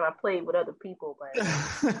scared if I played with other people. But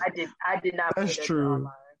I did not. That's play true.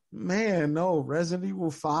 Online. Man, no. Resident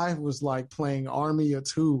Evil 5 was like playing Army of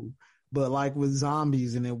Two, but like with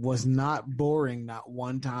zombies, and it was not boring. Not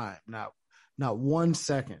one time. Not 1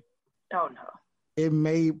 second. Oh no. It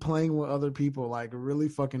made playing with other people like really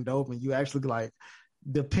fucking dope, and you actually like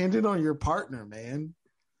depended on your partner, man.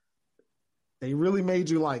 They really made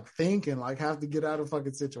you like think and like have to get out of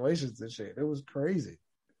fucking situations and shit. It was crazy.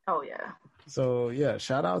 Oh yeah. So yeah,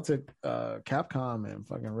 shout out to Capcom and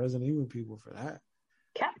fucking Resident Evil people for that.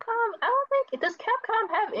 Capcom, I don't think, does Capcom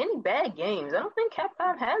have any bad games? I don't think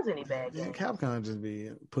Capcom has any bad games. Yeah, Capcom just be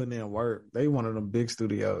putting in work. They one of them big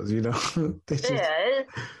studios, and it's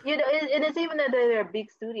even that they're a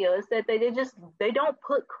big studio. It's that they don't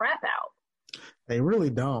put crap out. They really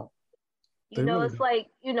don't. It's like,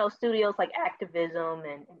 studios like Activision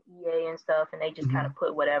and EA and stuff, and they just kind of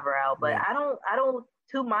put whatever out. But I don't,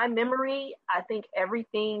 to my memory, I think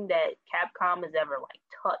everything that Capcom has ever like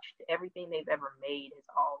touched, everything they've ever made has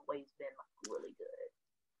always been like really good.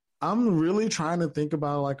 I'm really trying to think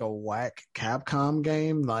about like a whack Capcom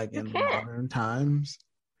game, like in modern times.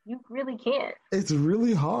 You really can't. It's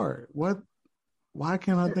really hard. Why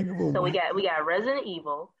can't I think of a So we got Resident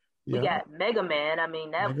Evil. We got Mega Man. I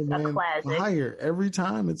mean, that was a classic. Fire. Every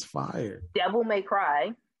time it's fire. Devil May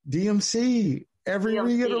Cry. DMC. Every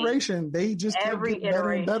reiteration, they just kept getting better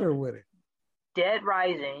and better with it. Dead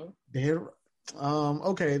Rising.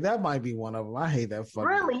 Okay, that might be one of them. I hate that fucking.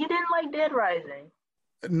 Really? You didn't like Dead Rising?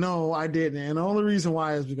 No, I didn't. And the only reason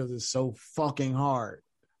why is because it's so fucking hard.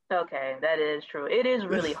 Okay, that is true. It is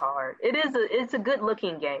really hard. It's a good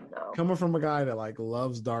looking game though. Coming from a guy that like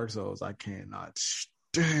loves Dark Souls, I cannot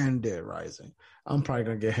stand Dead Rising. I'm probably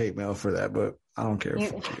gonna get hate mail for that, but I don't care.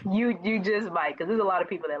 You just might, because there's a lot of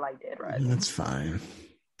people that like Dead Rising. That's fine.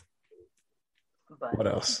 But what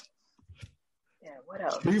else? Yeah, what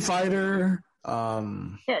else? Street Fighter.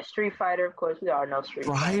 Yeah, Street Fighter. Of course, we all know Street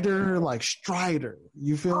Fighter. Strider, like Strider.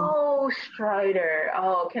 You feel? Oh, Strider.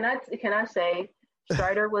 Oh, can I say?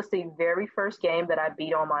 Strider was the very first game that I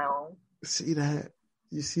beat on my own. See that?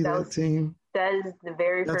 You see that team? That is the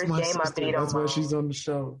very first game I beat on my own. That's why she's on the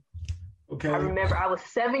show. Okay. I remember I was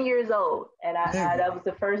 7 years old, and that was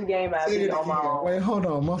the first game I beat on my own. Wait, hold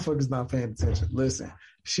on. Motherfucker's not paying attention. Listen,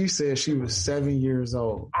 she said she was 7 years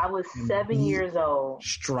old. I was 7 years old.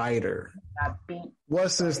 Strider. I beat. What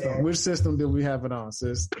system? Which system did we have it on,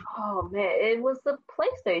 sis? Oh, man. It was the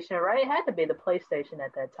PlayStation, right? It had to be the PlayStation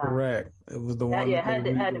at that time. Correct. It was the one that they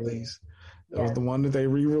re-released. It was the one that they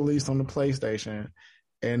re-released on the PlayStation.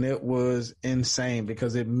 And it was insane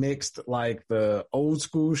because it mixed like the old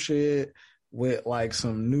school shit with like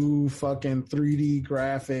some new fucking 3D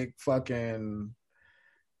graphic fucking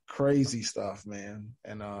crazy stuff, man.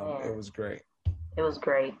 And it was great. It was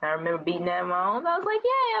great. I remember beating that on my own. I was like,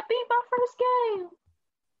 yeah, I beat my first game.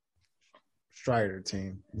 Strider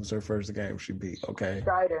team was her first game she beat. Okay.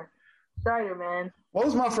 Strider, man. What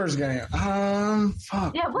was my first game?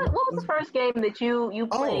 Fuck. Yeah, what was the first game that you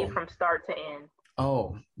played from start to end?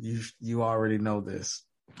 Oh, you already know this.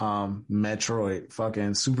 Metroid,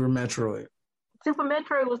 fucking Super Metroid. Super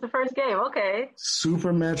Metroid was the first game. Okay.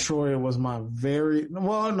 Super Metroid was my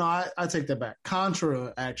I take that back.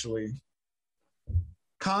 Contra, actually.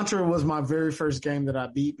 Contra was my very first game that I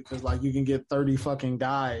beat because like you can get 30 fucking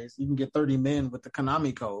guys. You can get 30 men with the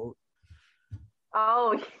Konami code.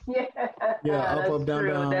 Oh, yeah. Yeah, up, down,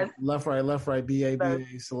 down, left, right,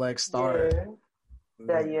 BA, select, start.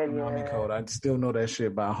 Konami code. I still know that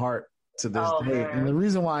shit by heart to this day. Man. And the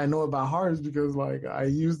reason why I know it by heart is because like I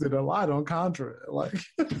used it a lot on Contra. Like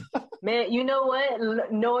man, you know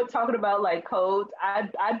what? Noah talking about like codes. I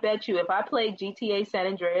bet you if I play GTA San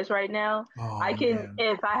Andreas right now, I can. Man.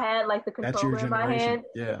 If I had like the controller in my hand,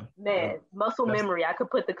 muscle memory, I could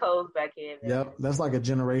put the codes back in. Man. Yep, that's like a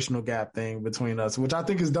generational gap thing between us, which I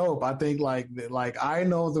think is dope. I think like I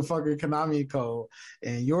know the fucking Konami code,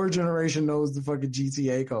 and your generation knows the fucking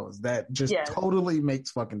GTA codes. That just totally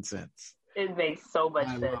makes fucking sense. It makes so much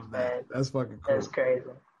sense, man. That's fucking cool. That's crazy.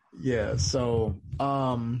 Yeah, so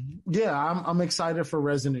I'm excited for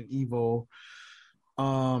Resident Evil.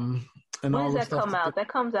 And when does that come out? That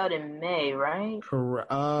comes out in May, right? Correct.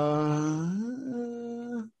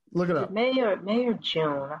 Look it up. May or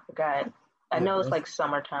June? I forgot. I know it's like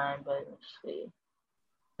summertime, but let's see.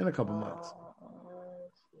 In a couple months.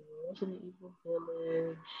 Resident Evil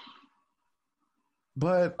Village.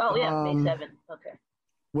 But May 7th. Okay.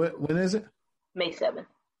 When is it? May 7th.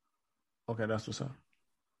 Okay, that's what's up.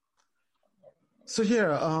 So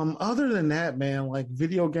other than that, man, like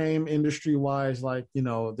video game industry wise, like, you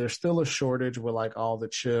know, there's still a shortage with like all the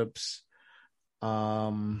chips.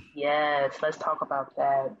 Yes, let's talk about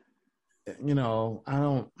that. You know,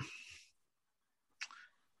 I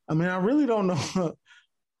really don't know.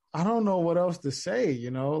 I don't know what else to say,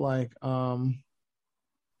 you know, like, so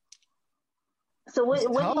what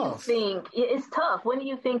do you think? It's tough. When do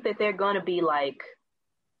you think that they're going to be like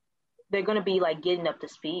getting up to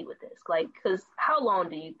speed with this? Like, because how long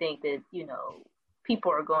do you think that, you know,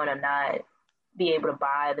 people are going to not be able to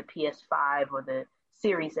buy the PS5 or the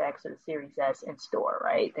Series X or the Series S in store,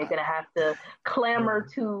 right? They're going to have to clamor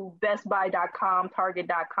to BestBuy.com,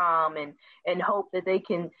 Target.com, and hope that they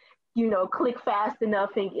can, you know, click fast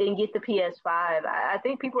enough and get the PS5. I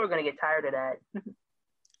think people are going to get tired of that.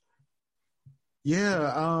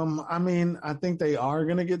 Yeah, I mean, I think they are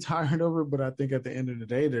going to get tired of it, but I think at the end of the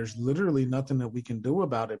day, there's literally nothing that we can do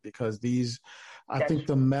about it because I think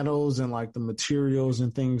the metals and like the materials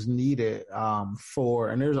and things needed and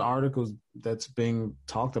there's articles that's being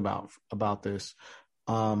talked about this,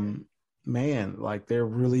 man, like they're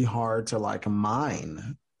really hard to like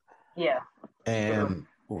mine. Yeah. And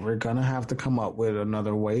we're going to have to come up with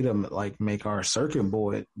another way to like make our circuit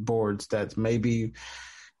boards that's maybe,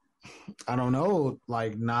 I don't know,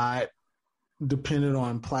 like not dependent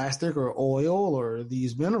on plastic or oil or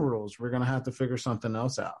these minerals. We're going to have to figure something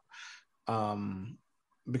else out.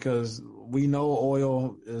 because we know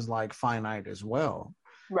oil is like finite as well.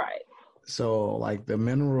 Right. So like the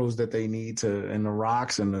minerals that they need to, and the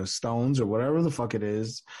rocks and the stones or whatever the fuck it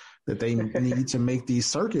is that they need to make these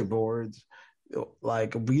circuit boards,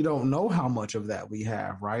 like we don't know how much of that we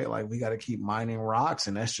have, right? Like we got to keep mining rocks,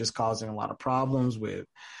 and that's just causing a lot of problems with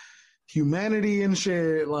humanity and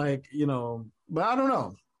shit. Like, you know, but I don't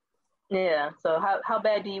know. Yeah. So how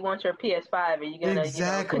bad do you want your PS5? Are you gonna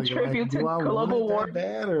contribute to global warming?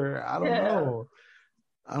 Bad, or I don't know.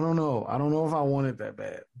 I don't know if I want it that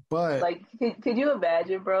bad. But like, could you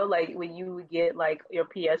imagine, bro? Like when you would get like your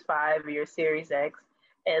PS5 or your Series X,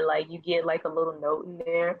 and like you get like a little note in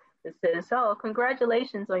there that says, "Oh,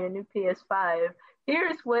 congratulations on your new PS5.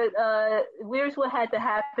 Here's what had to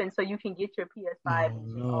happen so you can get your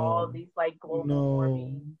PS5." All these like global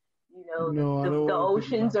warming. You know, the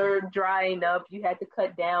oceans are drying up. You had to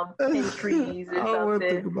cut down 10 trees or something. I don't want to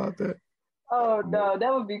think about that. Oh no,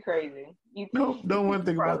 that would be crazy. Don't want to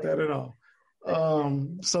think about that at all.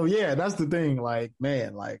 So yeah, that's the thing. Like,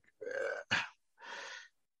 man, like,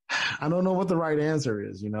 I don't know what the right answer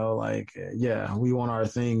is. You know, like, yeah, we want our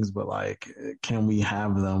things, but like, can we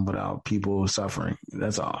have them without people suffering?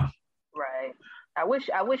 That's all. Right. I wish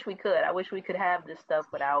we could. I wish we could have this stuff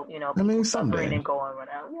without, suffering and going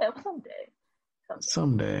around. Yeah,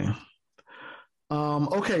 someday.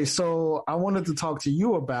 Okay, so I wanted to talk to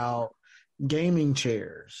you about gaming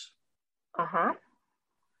chairs.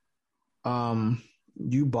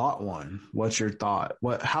 You bought one. What's your thought?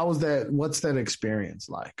 What's that experience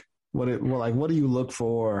like? What do you look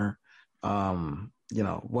for?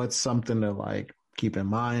 What's something to like keep in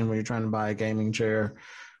mind when you're trying to buy a gaming chair?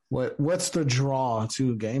 What's the draw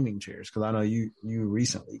to gaming chairs? Because I know you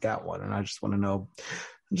recently got one, and I just want to know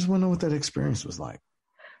what that experience was like.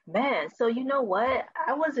 Man, so you know what?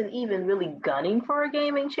 I wasn't even really gunning for a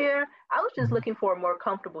gaming chair. I was just looking for a more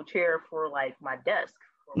comfortable chair for like my desk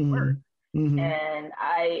for work. Mm-hmm. And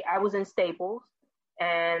I was in Staples,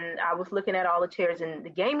 and I was looking at all the chairs, and the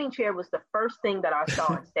gaming chair was the first thing that I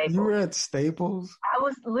saw in Staples. You were at Staples? I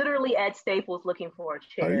was literally at Staples looking for a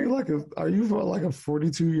chair. Are you like a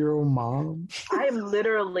 42-year-old mom? I am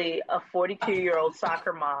literally a 42-year-old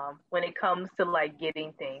soccer mom when it comes to like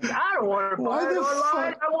getting things. I don't want to buy it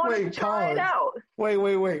online. I want to try it out. Wait.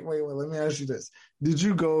 Let me ask you this. Did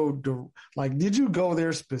you go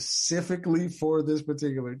there specifically for this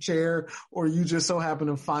particular chair, or you just so happen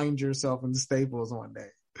to find yourself in Staples one day?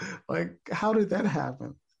 Like, how did that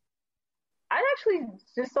happen? I actually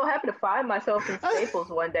just so happened to find myself in Staples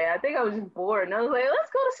one day. I think I was just bored, and I was like,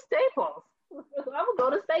 let's go to Staples. I would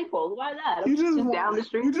go to Staples. Why not? You just down the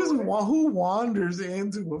street. Who wanders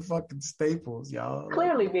into a fucking Staples, y'all?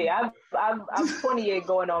 Clearly me. I'm 28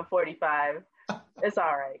 going on 45. It's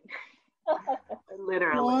all right.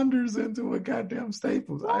 Literally wanders into a goddamn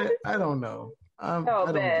Staples. I don't know. I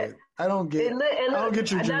don't get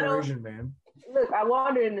your generation, man. Look, I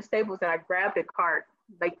wandered into Staples and I grabbed a cart,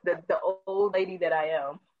 like the old lady that I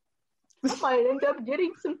am. I might end up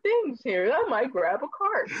getting some things here. I might grab a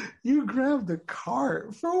cart. You grabbed the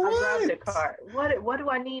cart for what? I grabbed the cart. What do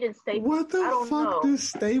I need in Staples? What the fuck does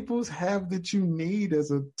Staples have that you need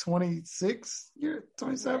as a 26? You're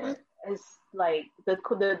 27? It's like the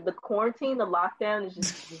quarantine, the lockdown is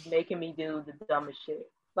just making me do the dumbest shit.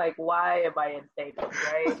 Like, why am I in Staples,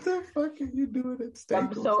 right? What the fuck are you doing at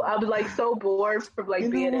Staples? I'm like so bored from like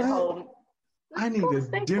being at home. I need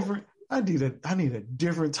a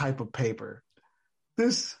different type of paper.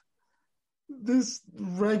 This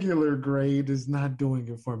regular grade is not doing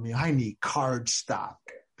it for me. I need cardstock.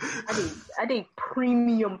 I need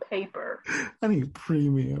premium paper. I need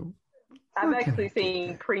premium. I've actually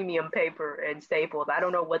seen premium paper in Staples. I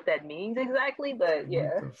don't know what that means exactly, but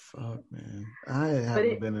yeah. What the fuck, man? I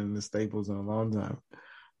haven't been in the Staples in a long time.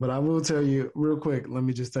 But I will tell you real quick, let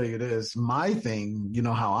me just tell you this. My thing, you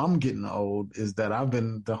know how I'm getting old, is that I've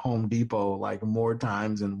been to Home Depot like more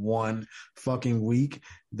times in one fucking week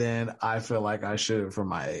than I feel like I should for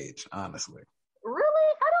my age, honestly. Really?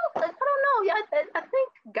 I don't know. Yeah, I think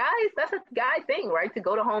guys, that's a guy thing, right? To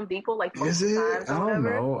go to Home Depot like most times. I don't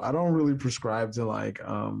know. I don't really prescribe to like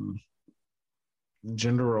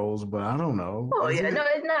gender roles, but I don't know. Oh yeah, no,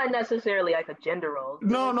 it's not necessarily like a gender role.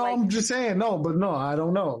 No, I'm just saying no, I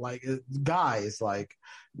don't know. Like guys, like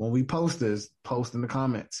when we post in the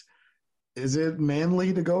comments, is it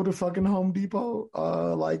manly to go to fucking Home Depot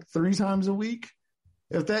like 3 times a week?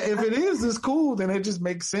 If it is, it's cool. Then it just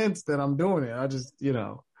makes sense that I'm doing it. I just,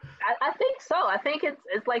 I think so. I think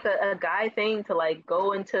it's like a guy thing to like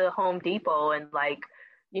go into Home Depot and like,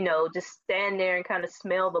 just stand there and kind of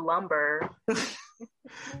smell the lumber.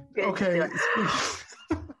 Okay.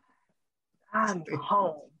 I'm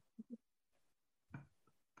home.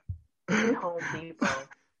 Home Depot.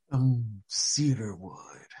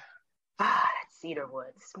 Cedarwood. That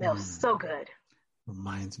cedarwood smells so good.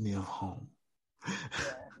 Reminds me of home. Yeah.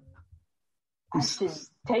 I should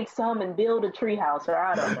take some and build a treehouse, or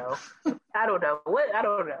I don't know. I don't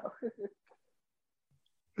know.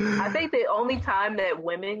 I think the only time that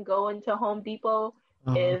women go into Home Depot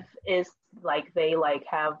is like they like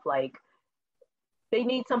have like they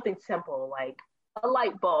need something simple, like a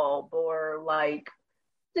light bulb or like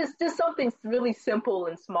just something really simple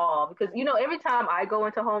and small. Because every time I go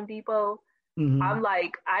into Home Depot, I'm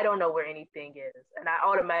like, I don't know where anything is, and I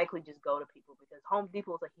automatically just go to people because Home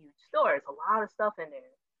Depot is a huge store. It's a lot of stuff in there,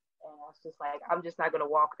 and I was just like, I'm just not gonna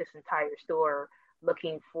walk this entire store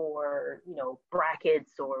looking for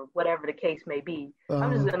brackets or whatever the case may be.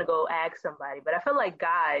 I'm just gonna go ask somebody. But I feel like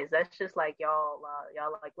guys, that's just like y'all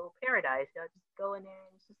like little paradise. Y'all just go in there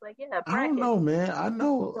and it's just like, yeah, brackets. I don't know, man. I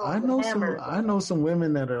know some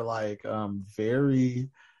women that are like very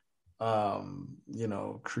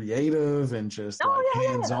creative and just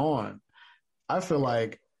hands on. I feel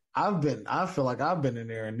like I've been in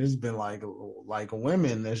there and there's been like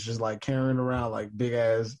women that's just like carrying around like big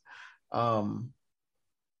ass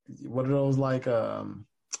what are those like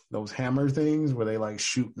those hammer things where they like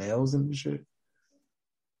shoot nails and shit?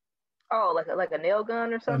 Oh, like a nail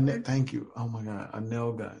gun or something? Thank you. Oh my God, a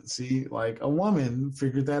nail gun. See, like a woman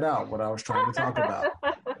figured that out, what I was trying to talk about.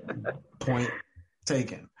 Point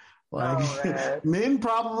taken. Like men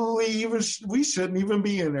probably we shouldn't even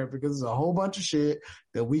be in there because there's a whole bunch of shit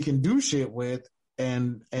that we can do shit with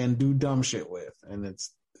and do dumb shit with. And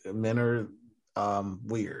men are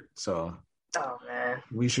weird. So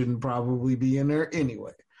we shouldn't probably be in there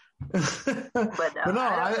anyway. But no,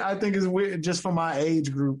 I think it's weird just for my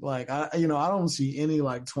age group. Like I don't see any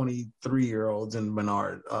like 23-year-olds in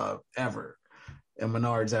Menards ever.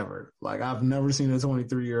 Like I've never seen a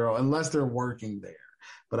 23-year-old unless they're working there.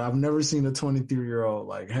 But I've never seen a 23-year-old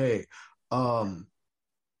like, hey, can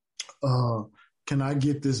I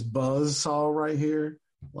get this buzz saw right here?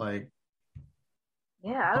 Like,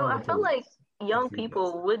 yeah, I feel like young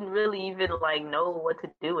people wouldn't really even like know what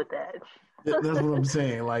to do with that. That's what I'm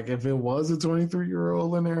saying. Like, if it was a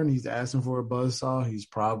 23-year-old in there and he's asking for a buzzsaw, he's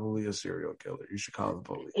probably a serial killer. You should call the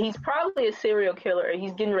police. He's probably a serial killer, and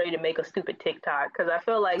he's getting ready to make a stupid TikTok because I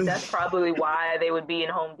feel like that's probably why they would be in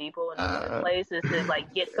Home Depot in the first place is to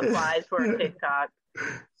like get supplies for a TikTok.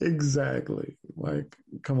 Exactly. Like,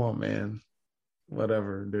 come on, man.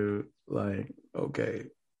 Whatever, dude. Like, okay.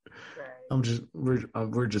 Right.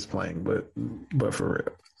 We're just playing, but for real.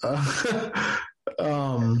 That's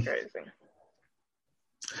crazy.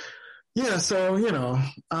 Yeah, so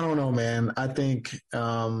I don't know, man. I think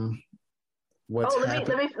what's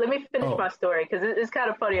happening. Let me finish my story because it's kind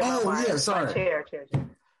of funny about my chair.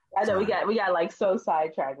 I know we got like so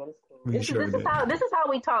sidetracked, but it's cool. This is how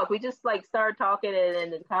we talk. We just like start talking and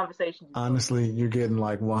then the conversation. Honestly, you're getting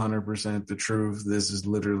like 100% the truth. This is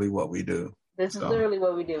literally what we do. This is literally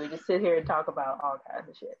what we do. We just sit here and talk about all kinds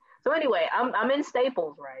of shit. So anyway, I'm in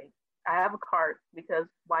Staples, right? I have a cart because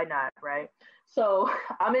why not, right? So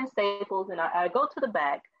I'm in Staples and I go to the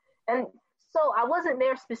back. And so I wasn't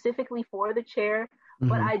there specifically for the chair,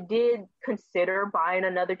 but I did consider buying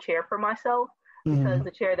another chair for myself because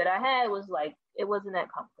the chair that I had was like, it wasn't that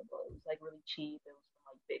comfortable. It was like really cheap. It was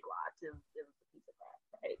from like Big Lots. It was a piece of crap,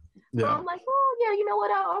 right? Yeah. So I'm like, oh yeah, you know what?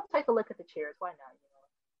 I'll take a look at the chairs. Why not?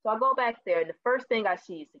 So I go back there and the first thing I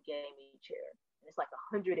see is the gaming chair. And it's like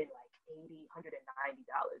 $180, $190.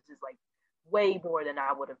 It's like way more than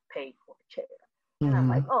I would have paid for a chair. And I'm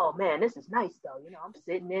like, oh man, this is nice though. I'm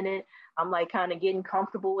sitting in it. I'm like kind of getting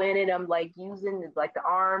comfortable in it. I'm like using like the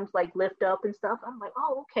arms like lift up and stuff. I'm like,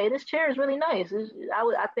 oh, okay, this chair is really nice.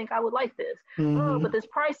 I think I would like this. Oh, but this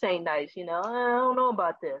price ain't nice. I don't know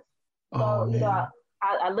about this. So,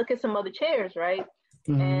 I look at some other chairs, right?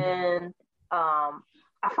 And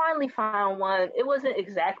I finally found one. It wasn't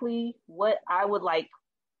exactly what I would like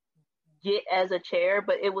get as a chair,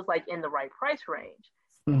 but it was like in the right price range.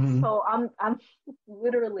 So I'm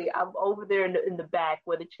over there in the back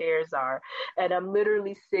where the chairs are, and I'm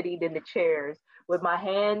literally sitting in the chairs with my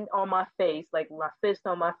hand on my face, like my fist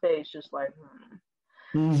on my face, just like,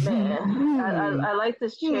 man, I like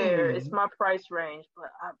this chair. It's my price range,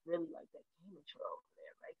 but I really like that gaming chair over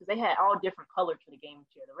there, right? Because they had all different colors for the gaming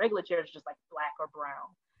chair. The regular chair is just like black or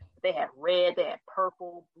brown. They had red, they had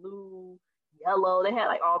purple, blue, yellow. They had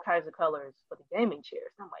like all kinds of colors for the gaming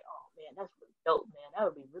chairs. And I'm like, oh man, that's really dope, man. That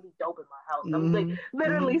would be really dope in my house. I'm like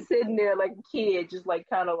literally sitting there like a kid, just like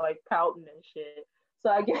kind of like pouting and shit. So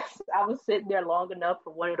I guess I was sitting there long enough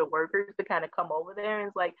for one of the workers to kind of come over there and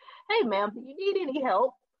it's like, hey, ma'am, do you need any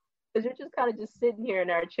help? Because you're just kind of just sitting here in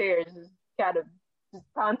our chairs, just kind of just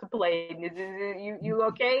contemplating. You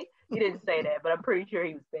okay? He didn't say that, but I'm pretty sure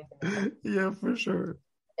he was thinking that. Yeah, for sure.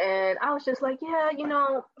 And I was just like, yeah,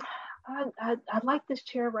 I like this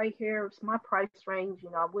chair right here. It's my price range.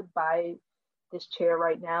 I would buy this chair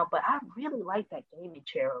right now, but I really like that gaming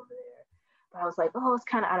chair over there. But I was like, oh, it's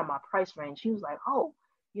kind of out of my price range. He was like, oh,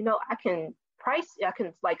 I can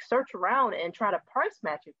like search around and try to price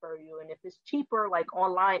match it for you. And if it's cheaper, like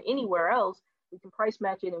online anywhere else, we can price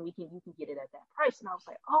match it and you can get it at that price. And I was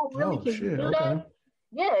like, oh, really? Can you do that?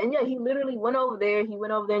 Yeah. And yeah, he literally went over there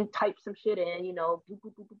and typed some shit in, bloop, bloop,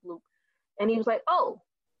 bloop, bloop, bloop. And he was like, oh,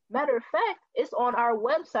 matter of fact, it's on our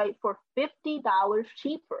website for $50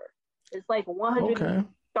 cheaper. It's like $130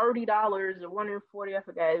 or $140, I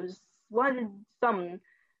forgot. It was 100 something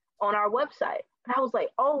on our website. And I was like,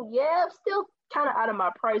 oh yeah, I'm still kind of out of my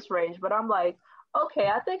price range, but I'm like, okay,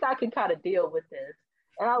 I think I can kind of deal with this.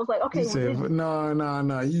 And I was like, okay. He said, no.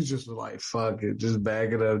 You just were like, fuck it. Just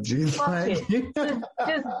bag it up, G. Like, just give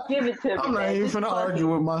it to me. I'm not even finna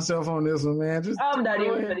argue with myself on this one, man. I'm not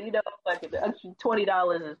even finna, fuck it.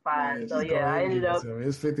 $20 is fine. Man, so yeah, I ended up.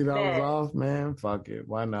 It's $50 off, man. Fuck it.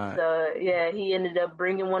 Why not? So yeah, he ended up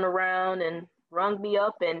bringing one around and rung me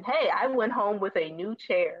up. And hey, I went home with a new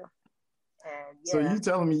chair. And, yeah. So you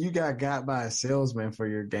telling me you got by a salesman for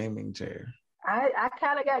your gaming chair? I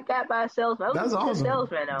kind of got by a salesman. That's awesome,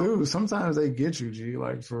 salesman, dude. Sometimes they get you, G.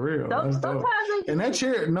 Like for real. Sometimes they get and that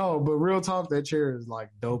chair, no, but real talk, that chair is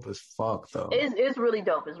like dope as fuck, though. It's really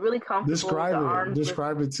dope. It's really comfortable.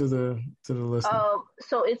 Describe it to the listener.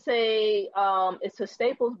 So it's a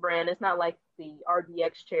Staples brand. It's not like the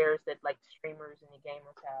RDX chairs that like streamers and the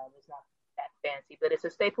gamers have. It's not that fancy, but it's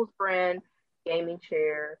a Staples brand gaming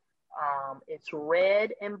chair. It's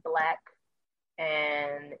red and black.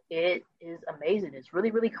 And it is amazing. It's really,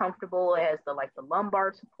 really comfortable. It has the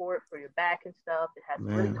lumbar support for your back and stuff. It has a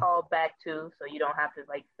really tall back too, so you don't have to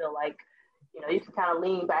feel like, you can kind of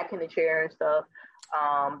lean back in the chair and stuff.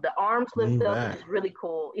 The arms lift up, which is really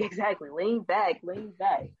cool. Exactly, lean back.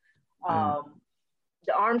 The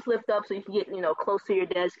arms lift up so you can get close to your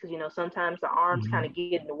desk because sometimes the arms kind of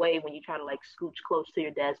get in the way when you try to scooch close to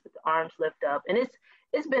your desk. But the arms lift up, and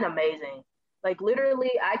it's been amazing. Like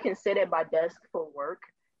literally, I can sit at my desk for work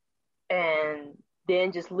and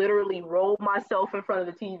then just literally roll myself in front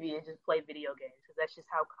of the TV and just play video games because that's just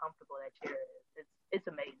how comfortable that chair is. It's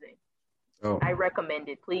amazing. Oh. I recommend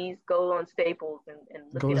it. Please go on Staples and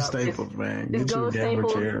look it up. Go to Staples, man. Get you a gamer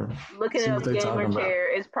chair. Look it up, gamer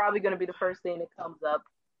chair. It's probably going to be the first thing that comes up.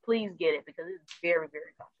 Please get it because it's very,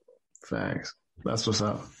 very comfortable. Thanks. That's what's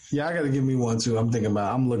up. Yeah, I got to give me one too. I'm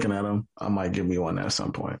looking at them. I might give me one at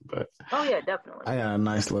some point, but. Oh yeah, definitely. I got a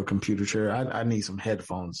nice little computer chair. I need some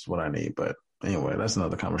headphones is what I need, but anyway, that's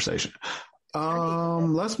another conversation.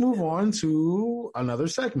 Let's move on to another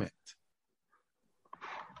segment.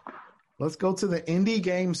 Let's go to the indie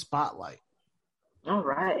game spotlight. All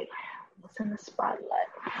right. What's in the spotlight?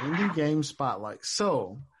 Indie game spotlight.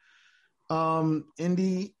 So,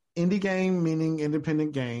 indie game meaning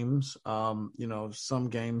independent games. Some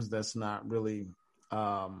games that's not really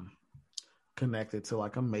connected to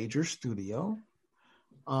a major studio.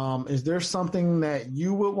 Is there something that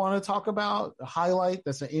you would want to talk about, highlight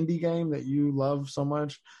that's an indie game that you love so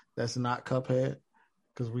much that's not Cuphead?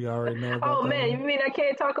 Because we already know about Oh, man, you mean I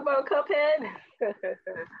can't talk about Cuphead?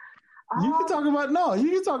 You can talk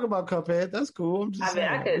about Cuphead. That's cool. I'm just saying.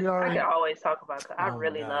 I could always talk about Cuphead. I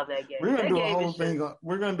really love that game. We're gonna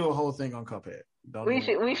do a whole thing on Cuphead.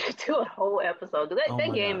 We should do a whole episode.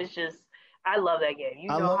 That game is just. I love that game.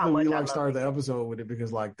 I love that we started the episode with it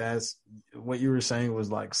because that's what you were saying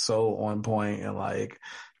was so on point and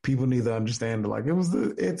people need to understand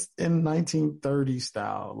it's in 1930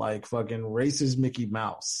 style, fucking racist Mickey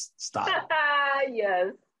Mouse style.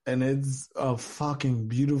 Yes. And it's a fucking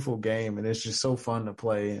beautiful game, and it's just so fun to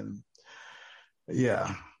play. And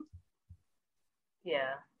yeah.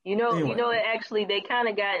 Anyway. Actually, they kind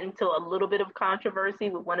of got into a little bit of controversy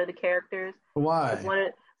with one of the characters. Why?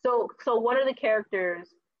 So one of the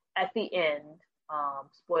characters at the end.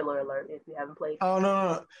 Spoiler alert! If you haven't played. Oh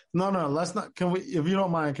no! Let's not. Can we? If you don't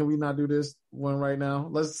mind, can we not do this one right now?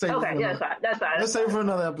 Let's say. Okay, yeah, that's fine. Let's save for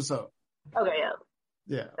another episode. Okay, yeah.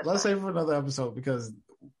 Yeah, let's save for another episode because.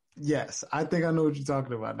 Yes, I think I know what you're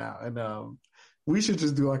talking about now, and we should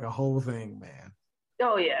just do a whole thing, man.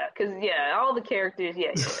 Oh yeah, because all the characters,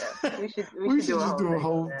 we should just do a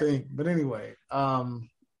whole thing. But anyway,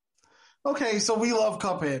 Okay, so we love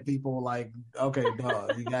Cuphead, people. Like, okay, duh,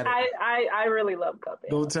 you got it. I really love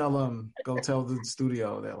Cuphead. Go tell them. Go tell the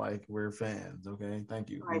studio that like we're fans. Okay,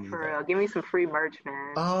 thank you. Like for real, give me some free merch,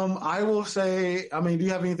 man. I will say. I mean, do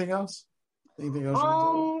you have anything else? Anything else?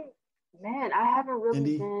 Man, I haven't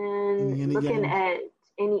really been looking at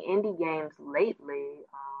any indie games lately.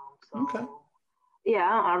 So okay. Yeah,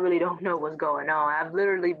 I really don't know what's going on. I've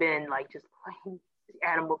literally been like just playing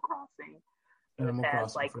Animal Crossing. Animal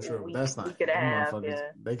Crossing like, for sure. That's not.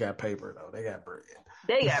 They got paper though. They got bread.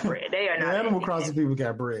 They got bread. They are not. Animal Crossing people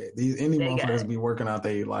got bread. These indie motherfuckers be working out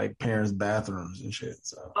they like parents' bathrooms and shit.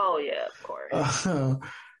 So. Oh yeah, of course.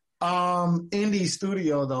 Indie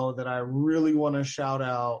studio though that I really want to shout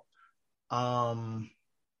out. I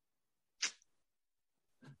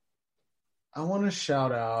want to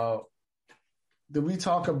shout out. Did we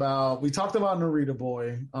talk about? We talked about Narita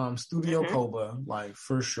Boy, Studio Koba, like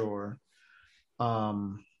for sure.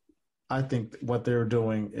 I think what they're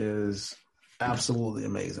doing is absolutely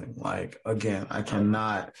amazing. Like again, I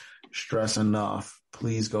cannot stress enough.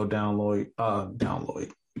 Please go download. Go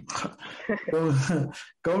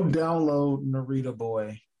download Narita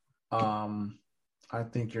Boy. I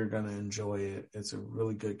think you're gonna enjoy it. It's a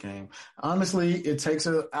really good game. Honestly, it takes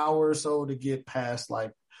an hour or so to get past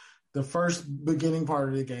like the first beginning part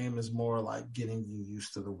of the game is more like getting you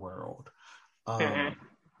used to the world.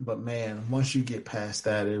 But man, once you get past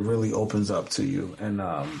that, it really opens up to you, and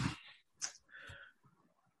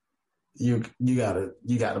you gotta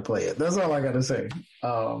play it. That's all I gotta say.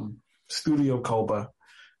 Studio Koba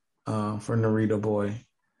for Narita Boy.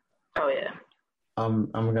 Oh yeah. I'm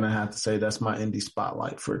gonna have to say that's my indie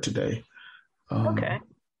spotlight for today. Okay.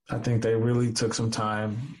 I think they really took some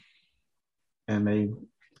time, and they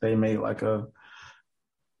made a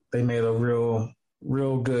real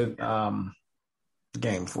good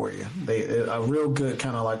game for you. A real good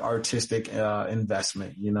kind of like artistic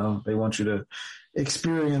investment. You know, they want you to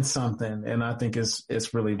experience something, and I think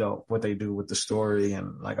it's really dope what they do with the story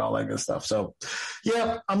and like all that good stuff. So,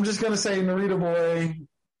 yeah, I'm just gonna say Narita Boy,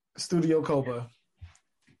 Studio Koba.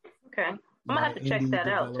 Okay, I'm gonna have to check that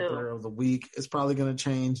out too. Of the week, it's probably gonna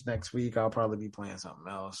change next week. I'll probably be playing something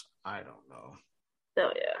else. I don't know.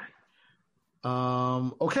 Oh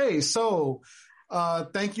yeah. Okay, so.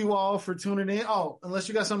 Thank you all for tuning in. Oh, unless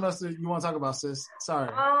you got something else that you want to talk about, sis. Sorry.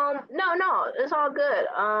 No, it's all good.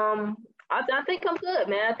 I think I'm good,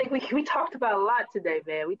 man. I think we talked about a lot today,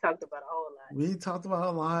 man. We talked about a whole lot. We talked about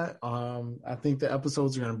a lot. I think the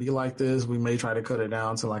episodes are going to be like this. We may try to cut it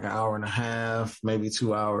down to like an hour and a half, maybe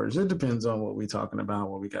 2 hours. It depends on what we're talking about,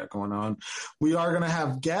 what we got going on. We are going to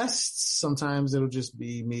have guests. Sometimes it'll just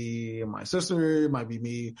be me and my sister. It might be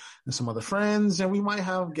me and some other friends. And we might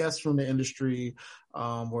have guests from the industry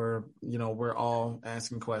where, you know, we're all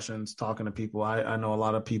asking questions, talking to people. I know a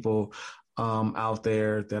lot of people out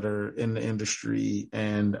there that are in the industry,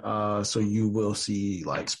 and so you will see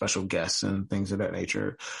like special guests and things of that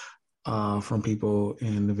nature from people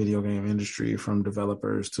in the video game industry, from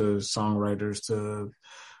developers to songwriters to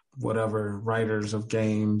whatever, writers of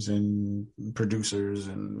games and producers,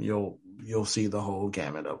 and you'll see the whole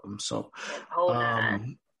gamut of them. So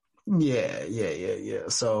yeah.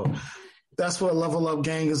 So that's what Level Up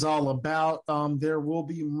Gang is all about. There will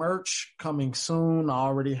be merch coming soon. I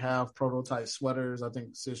already have prototype sweaters. I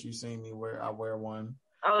think, sis, you seen me I wear one.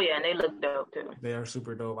 Oh yeah, and they look dope too. They are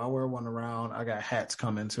super dope. I wear one around. I got hats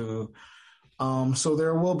coming too. So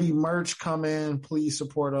there will be merch coming. Please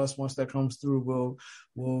support us. Once that comes through,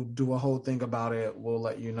 we'll do a whole thing about it. We'll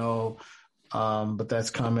let you know. But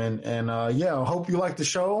that's coming. And yeah, I hope you like the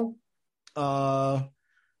show.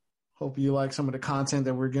 Hope you like some of the content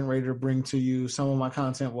that we're getting ready to bring to you. Some of my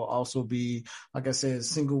content will also be, like I said,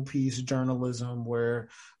 single piece journalism where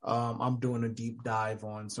I'm doing a deep dive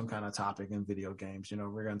on some kind of topic in video games. You know,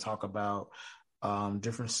 we're going to talk about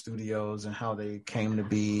different studios and how they came to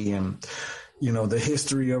be, and, you know, the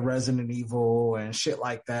history of Resident Evil and shit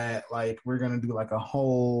like that. Like, we're going to do like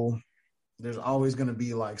there's always going to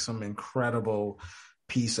be like some incredible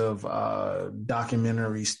piece of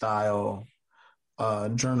documentary style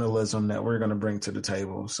journalism that we're going to bring to the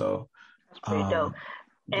table. So that's pretty dope.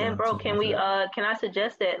 And bro, can I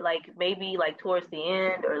suggest that like maybe like towards the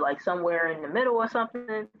end or like somewhere in the middle or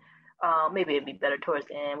something, maybe it'd be better towards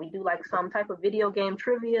the end, we do like some type of video game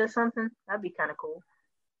trivia or something. That'd be kind of cool.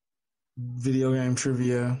 Video game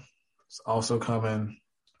trivia is also coming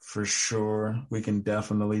for sure. We can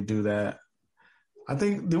definitely do that. I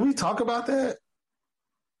think, did we talk about that?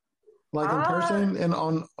 Like in person and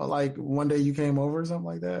on like one day you came over or something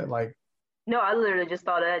like that? Like, No, I literally just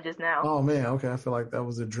thought of that just now. Oh man, okay. I feel like that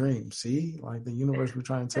was a dream. See, like the universe be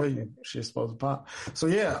trying to tell you shit's supposed to pop. So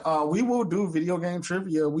yeah, we will do video game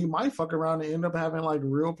trivia. We might fuck around and end up having like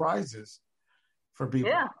real prizes for people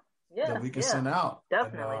Yeah, yeah, that we can yeah. send out.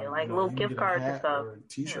 Definitely, And, like you little can gift get a cards and hat stuff. or a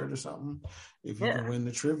T-shirt Yeah. or something if you Yeah, can win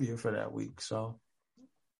the trivia for that week. So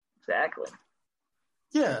exactly.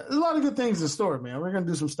 yeah, there's a lot of good things in store, man. We're gonna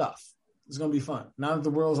do some stuff. It's gonna be fun. Now that the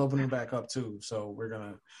world's opening back up too, so we're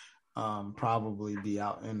gonna probably be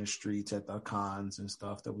out in the streets at the cons and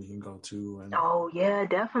stuff that we can go to. And Oh yeah,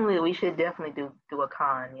 definitely. We should definitely do a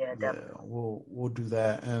con. Yeah, yeah, definitely. we'll do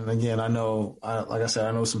that. And again, I know, like I said,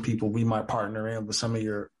 I know some people we might partner in with some of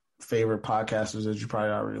your favorite podcasters that you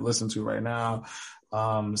probably already listen to right now.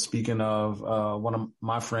 Speaking of one of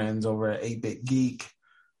my friends over at 8-Bit Geek,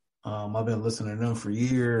 I've been listening to them for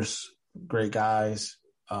years. Great guys.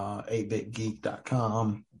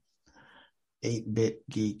 8bitgeek.com.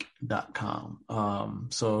 8bitgeek.com.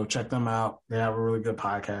 So check them out. They have a really good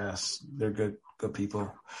podcast. They're good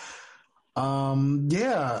people.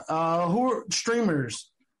 Yeah. Who are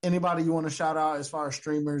streamers? Anybody you want to shout out as far as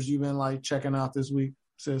streamers you've been like checking out this week,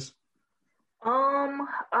 sis? I'll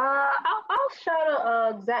shout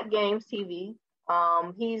out Zach Games TV.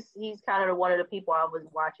 He's kind of one of the people I was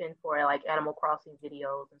watching for like Animal Crossing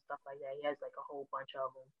videos and stuff like that. He has like a whole bunch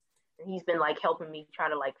of them. And he's been like helping me trying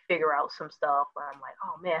to like figure out some stuff where I'm like,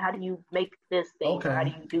 oh man, how do you make this thing? Okay. Or how do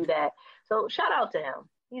you do that? So shout out to him.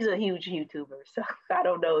 He's a huge YouTuber, so I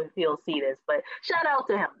don't know if he'll see this, but shout out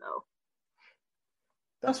to him though.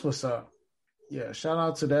 That's what's up. Yeah, shout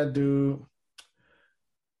out to that dude.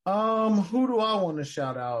 Who do I want to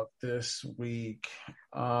shout out this week?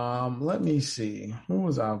 Let me see. Who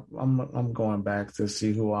was I? I'm going back to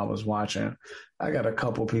see who I was watching. I got a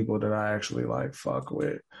couple people that I actually like fuck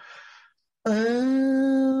with.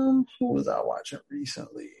 Who was I watching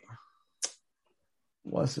recently?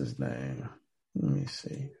 What's his name? Let me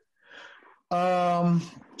see.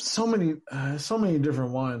 So many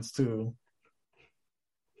different ones too.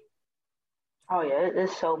 Oh yeah,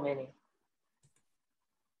 there's so many.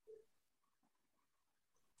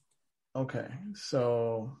 Okay,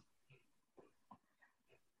 so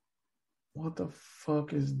what the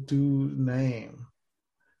fuck is dude's name?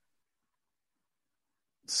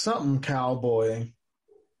 Something Cowboy.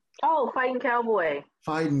 Oh, Fighting Cowboy.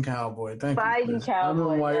 Fighting Cowboy. Thank you. Fighting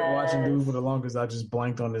Cowboy. I've been watching dude Yes. for the longest. I just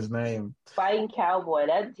blanked on his name. Fighting Cowboy.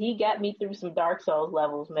 That he got me through some Dark Souls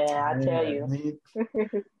levels, man. I tell you.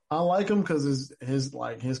 I like him because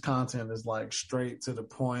his content is like straight to the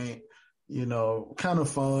point, you know, kind of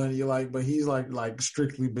fun. You like, but he's like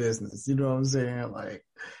strictly business. You know what I'm saying? Like,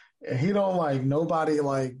 he don't like nobody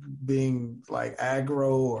like being like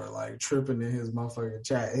aggro or like tripping in his motherfucking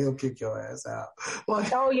chat. He'll kick your ass out.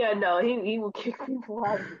 Like, Oh yeah, no, he will kick people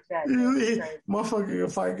out of the chat.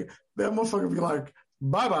 motherfucker, fight that motherfucker be like,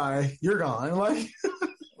 bye bye, you're gone. Like,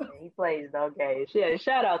 He plays okay. Yeah,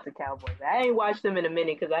 shout out to Cowboy. I ain't watched him in a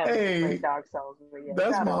minute because I haven't played Dark Souls. But yeah,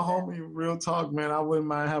 that's shout my out to him. homie. Real talk, man. I wouldn't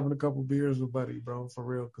mind having a couple beers with Buddy, bro, for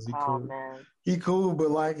real, because he Oh cool. man. He cool,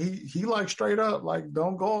 but like he like straight up, like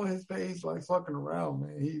don't go on his page like fucking around,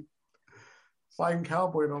 man. He Fighting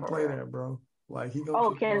Cowboy don't play that, bro. Like he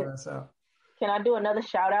gonna kick your ass out. Can I do another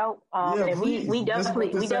shout out? Yeah, And please. we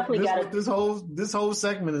definitely got this whole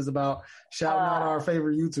segment is about shouting out our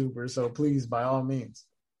favorite YouTubers. So please, by all means,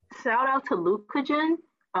 shout out to Lucagen.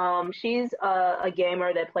 She's a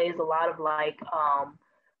gamer that plays a lot of like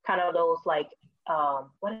kind of those like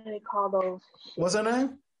what do they call those? Shit. What's her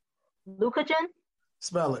name? Lucagen.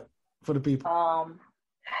 Spell it for the people.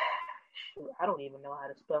 Shoot, I don't even know how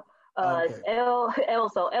to spell. Okay.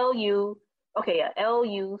 It's so L-U. Okay, yeah,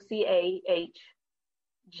 Lucahjin.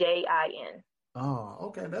 Oh,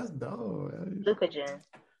 okay, that's dope. Lucagen.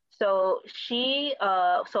 So she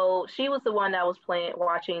was the one that was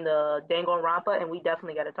watching the Danganronpa, and we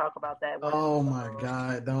definitely got to talk about that. Oh my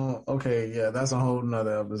god, don't. Okay, yeah, that's a whole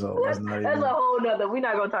nother episode. That's a whole nother. We're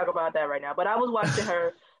not gonna talk about that right now. But I was watching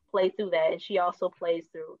her play through that, and she also plays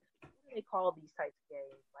through. What do they call these types of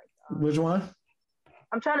games? Like which one?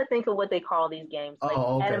 I'm trying to think of what they call these games, like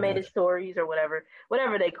animated stories or whatever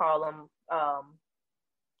they call them.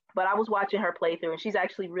 But I was watching her play through, and she's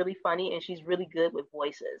actually really funny, and she's really good with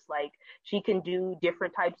voices. Like she can do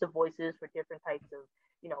different types of voices for different types of,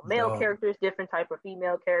 male characters, different type of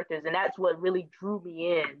female characters, and that's what really drew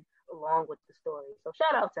me in along with the story. So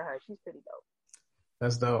shout out to her. She's pretty dope.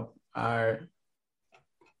 That's dope. All right.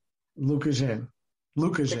 Lucagen.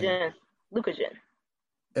 Lucagen. Lucahjin.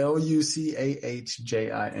 Yep.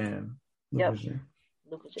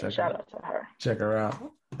 Lucagen. Shout out to her. Check her out.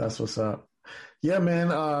 That's what's up. Yeah, man.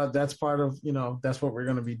 That's part of, that's what we're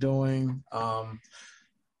going to be doing.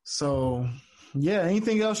 So yeah,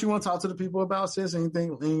 anything else you want to talk to the people about, sis?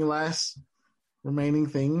 Any last remaining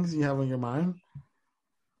things you have on your mind?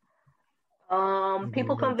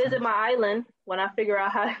 People come visit my island when I figure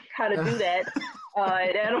out how to do that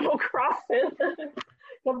at Animal Crossing.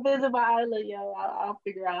 Come visit my island, yo. I'll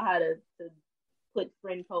figure out how to put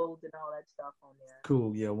friend codes and all that stuff on there.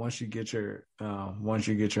 Cool. Yeah. Once you get your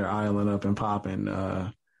island up and popping,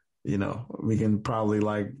 we can probably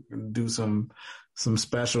like do some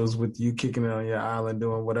specials with you kicking it on your island,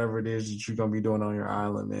 doing whatever it is that you're gonna be doing on your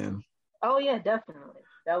island, man. Oh yeah, definitely.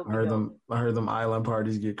 That would be I heard them island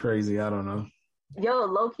parties get crazy. I don't know. Yo,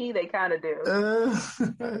 low key, they kind of do.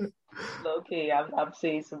 Low key, I've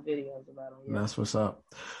seen some videos about them. Yeah. That's what's up.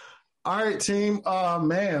 All right, team.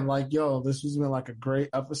 Man, this has been like a great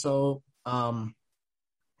episode.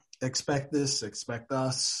 Expect this. Expect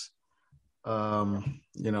us. You're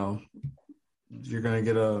gonna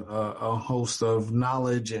get a host of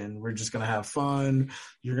knowledge, and we're just gonna have fun.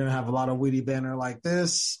 You're gonna have a lot of witty banter like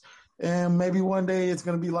this. And maybe one day it's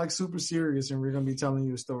going to be like super serious and we're going to be telling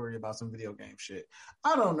you a story about some video game shit.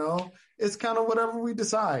 I don't know. It's kind of whatever we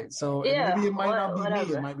decide. So maybe it might not be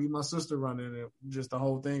me. It might be my sister running it, just the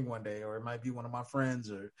whole thing one day, or it might be one of my friends,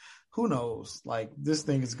 or who knows. Like, this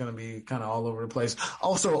thing is going to be kind of all over the place.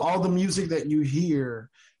 Also, all the music that you hear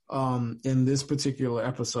in this particular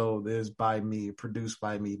episode is by me, produced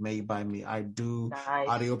by me, made by me. I do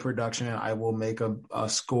audio production. I will make a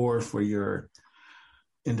score for your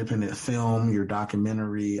independent film, your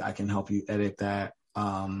documentary. I can help you edit that.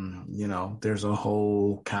 There's a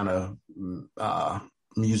whole kind of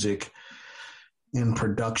music and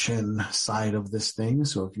production side of this thing.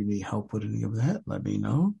 So if you need help with any of that, let me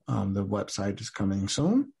know. The website is coming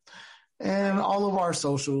soon. And all of our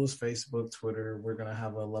socials, Facebook, Twitter, we're going to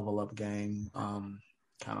have a Level Up Gang kind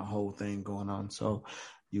of whole thing going on. So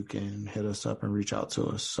you can hit us up and reach out to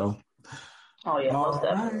us. So, oh yeah, most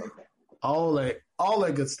definitely. All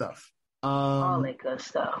that good stuff. All that good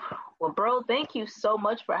stuff. Well, bro, thank you so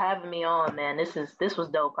much for having me on, man. This was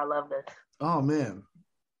dope. I love this. Oh man,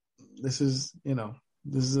 this is a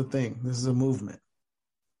thing. This is a movement.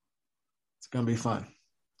 It's gonna be fun.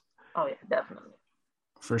 Oh yeah, definitely.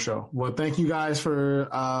 For sure. Well, thank you guys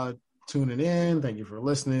for tuning in. Thank you for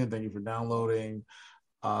listening. Thank you for downloading.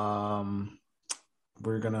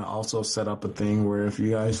 We're gonna also set up a thing where if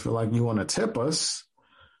you guys feel like you want to tip us,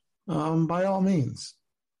 by all means.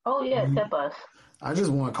 Oh yeah, tip us. I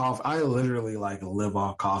just want coffee. I literally live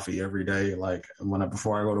off coffee every day. Like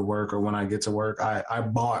before I go to work or when I get to work, I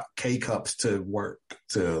bought K-Cups to work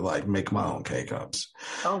to make my own K-Cups.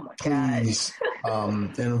 Oh my God. Please,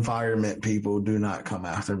 environment people, do not come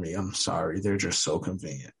after me. I'm sorry. They're just so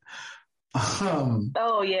convenient.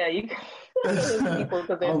 Oh yeah, you I'm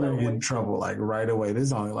gonna get in trouble right away. This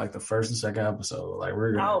is only the first and second episode.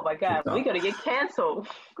 We're gonna. Oh my God, we're gonna get canceled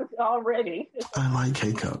already. I like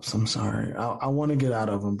K-Cups. I'm sorry. I want to get out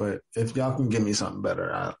of them, but if y'all can give me something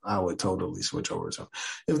better, I would totally switch over to them.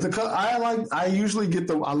 If the cup, I usually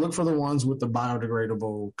I look for the ones with the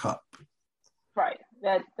biodegradable cup. Right.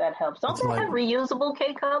 That helps. Don't they have reusable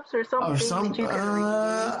K-Cups or something? Do they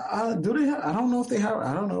have? I don't know if they have.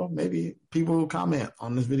 I don't know. Maybe people will comment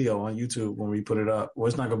on this video on YouTube when we put it up. Well,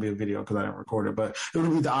 it's not going to be a video because I didn't record it, but it'll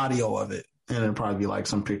be the audio of it. And it'll probably be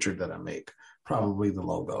some picture that I make. Probably the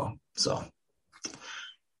logo. So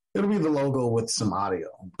it'll be the logo with some audio.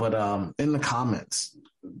 But in the comments,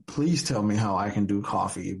 please tell me how I can do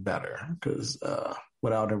coffee better because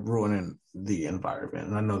without it ruining the environment.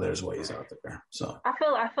 And I know there's ways out there. So I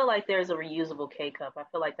feel like there's a reusable K-Cup. I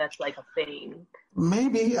feel like that's a thing.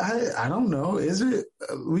 Maybe. I don't know. Is it?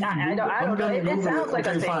 I don't know. It sounds like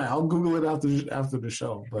a thing. Fine. I'll Google it after the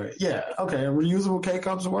show. But yeah, okay. Reusable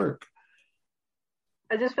K-Cups work.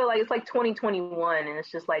 I just feel like it's 2021 and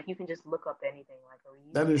it's just you can just look up anything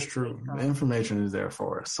that is true. The information is there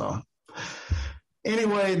for us. So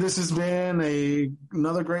anyway, this has been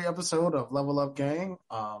another great episode of Level Up Gang.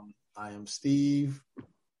 I am Steve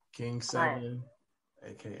King 7,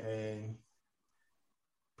 aka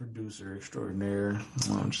producer extraordinaire.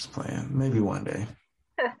 I'm just playing. Maybe one day.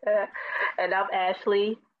 And I'm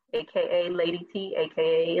Ashley, aka Lady T,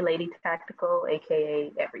 aka Lady Tactical,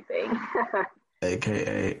 aka everything.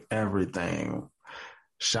 AKA everything.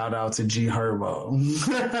 Shout out to G Herbo.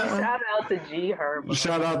 Shout out to G Herbo.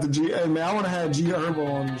 Shout out to G. Hey man, I want to have G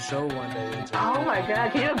Herbo on the show one day. Oh my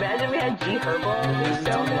God, can you imagine we had G Herbo on the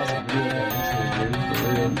show? That would be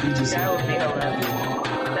hilarious.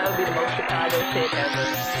 That would be the most Chicago shit ever.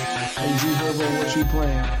 Hey G Herbo, what you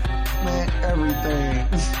playing? Man, everything.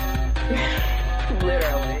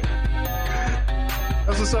 Literally.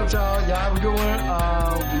 That's what's up, y'all. Y'all have a good one.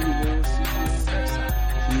 We will see you next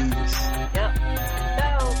time. Peace. Yep.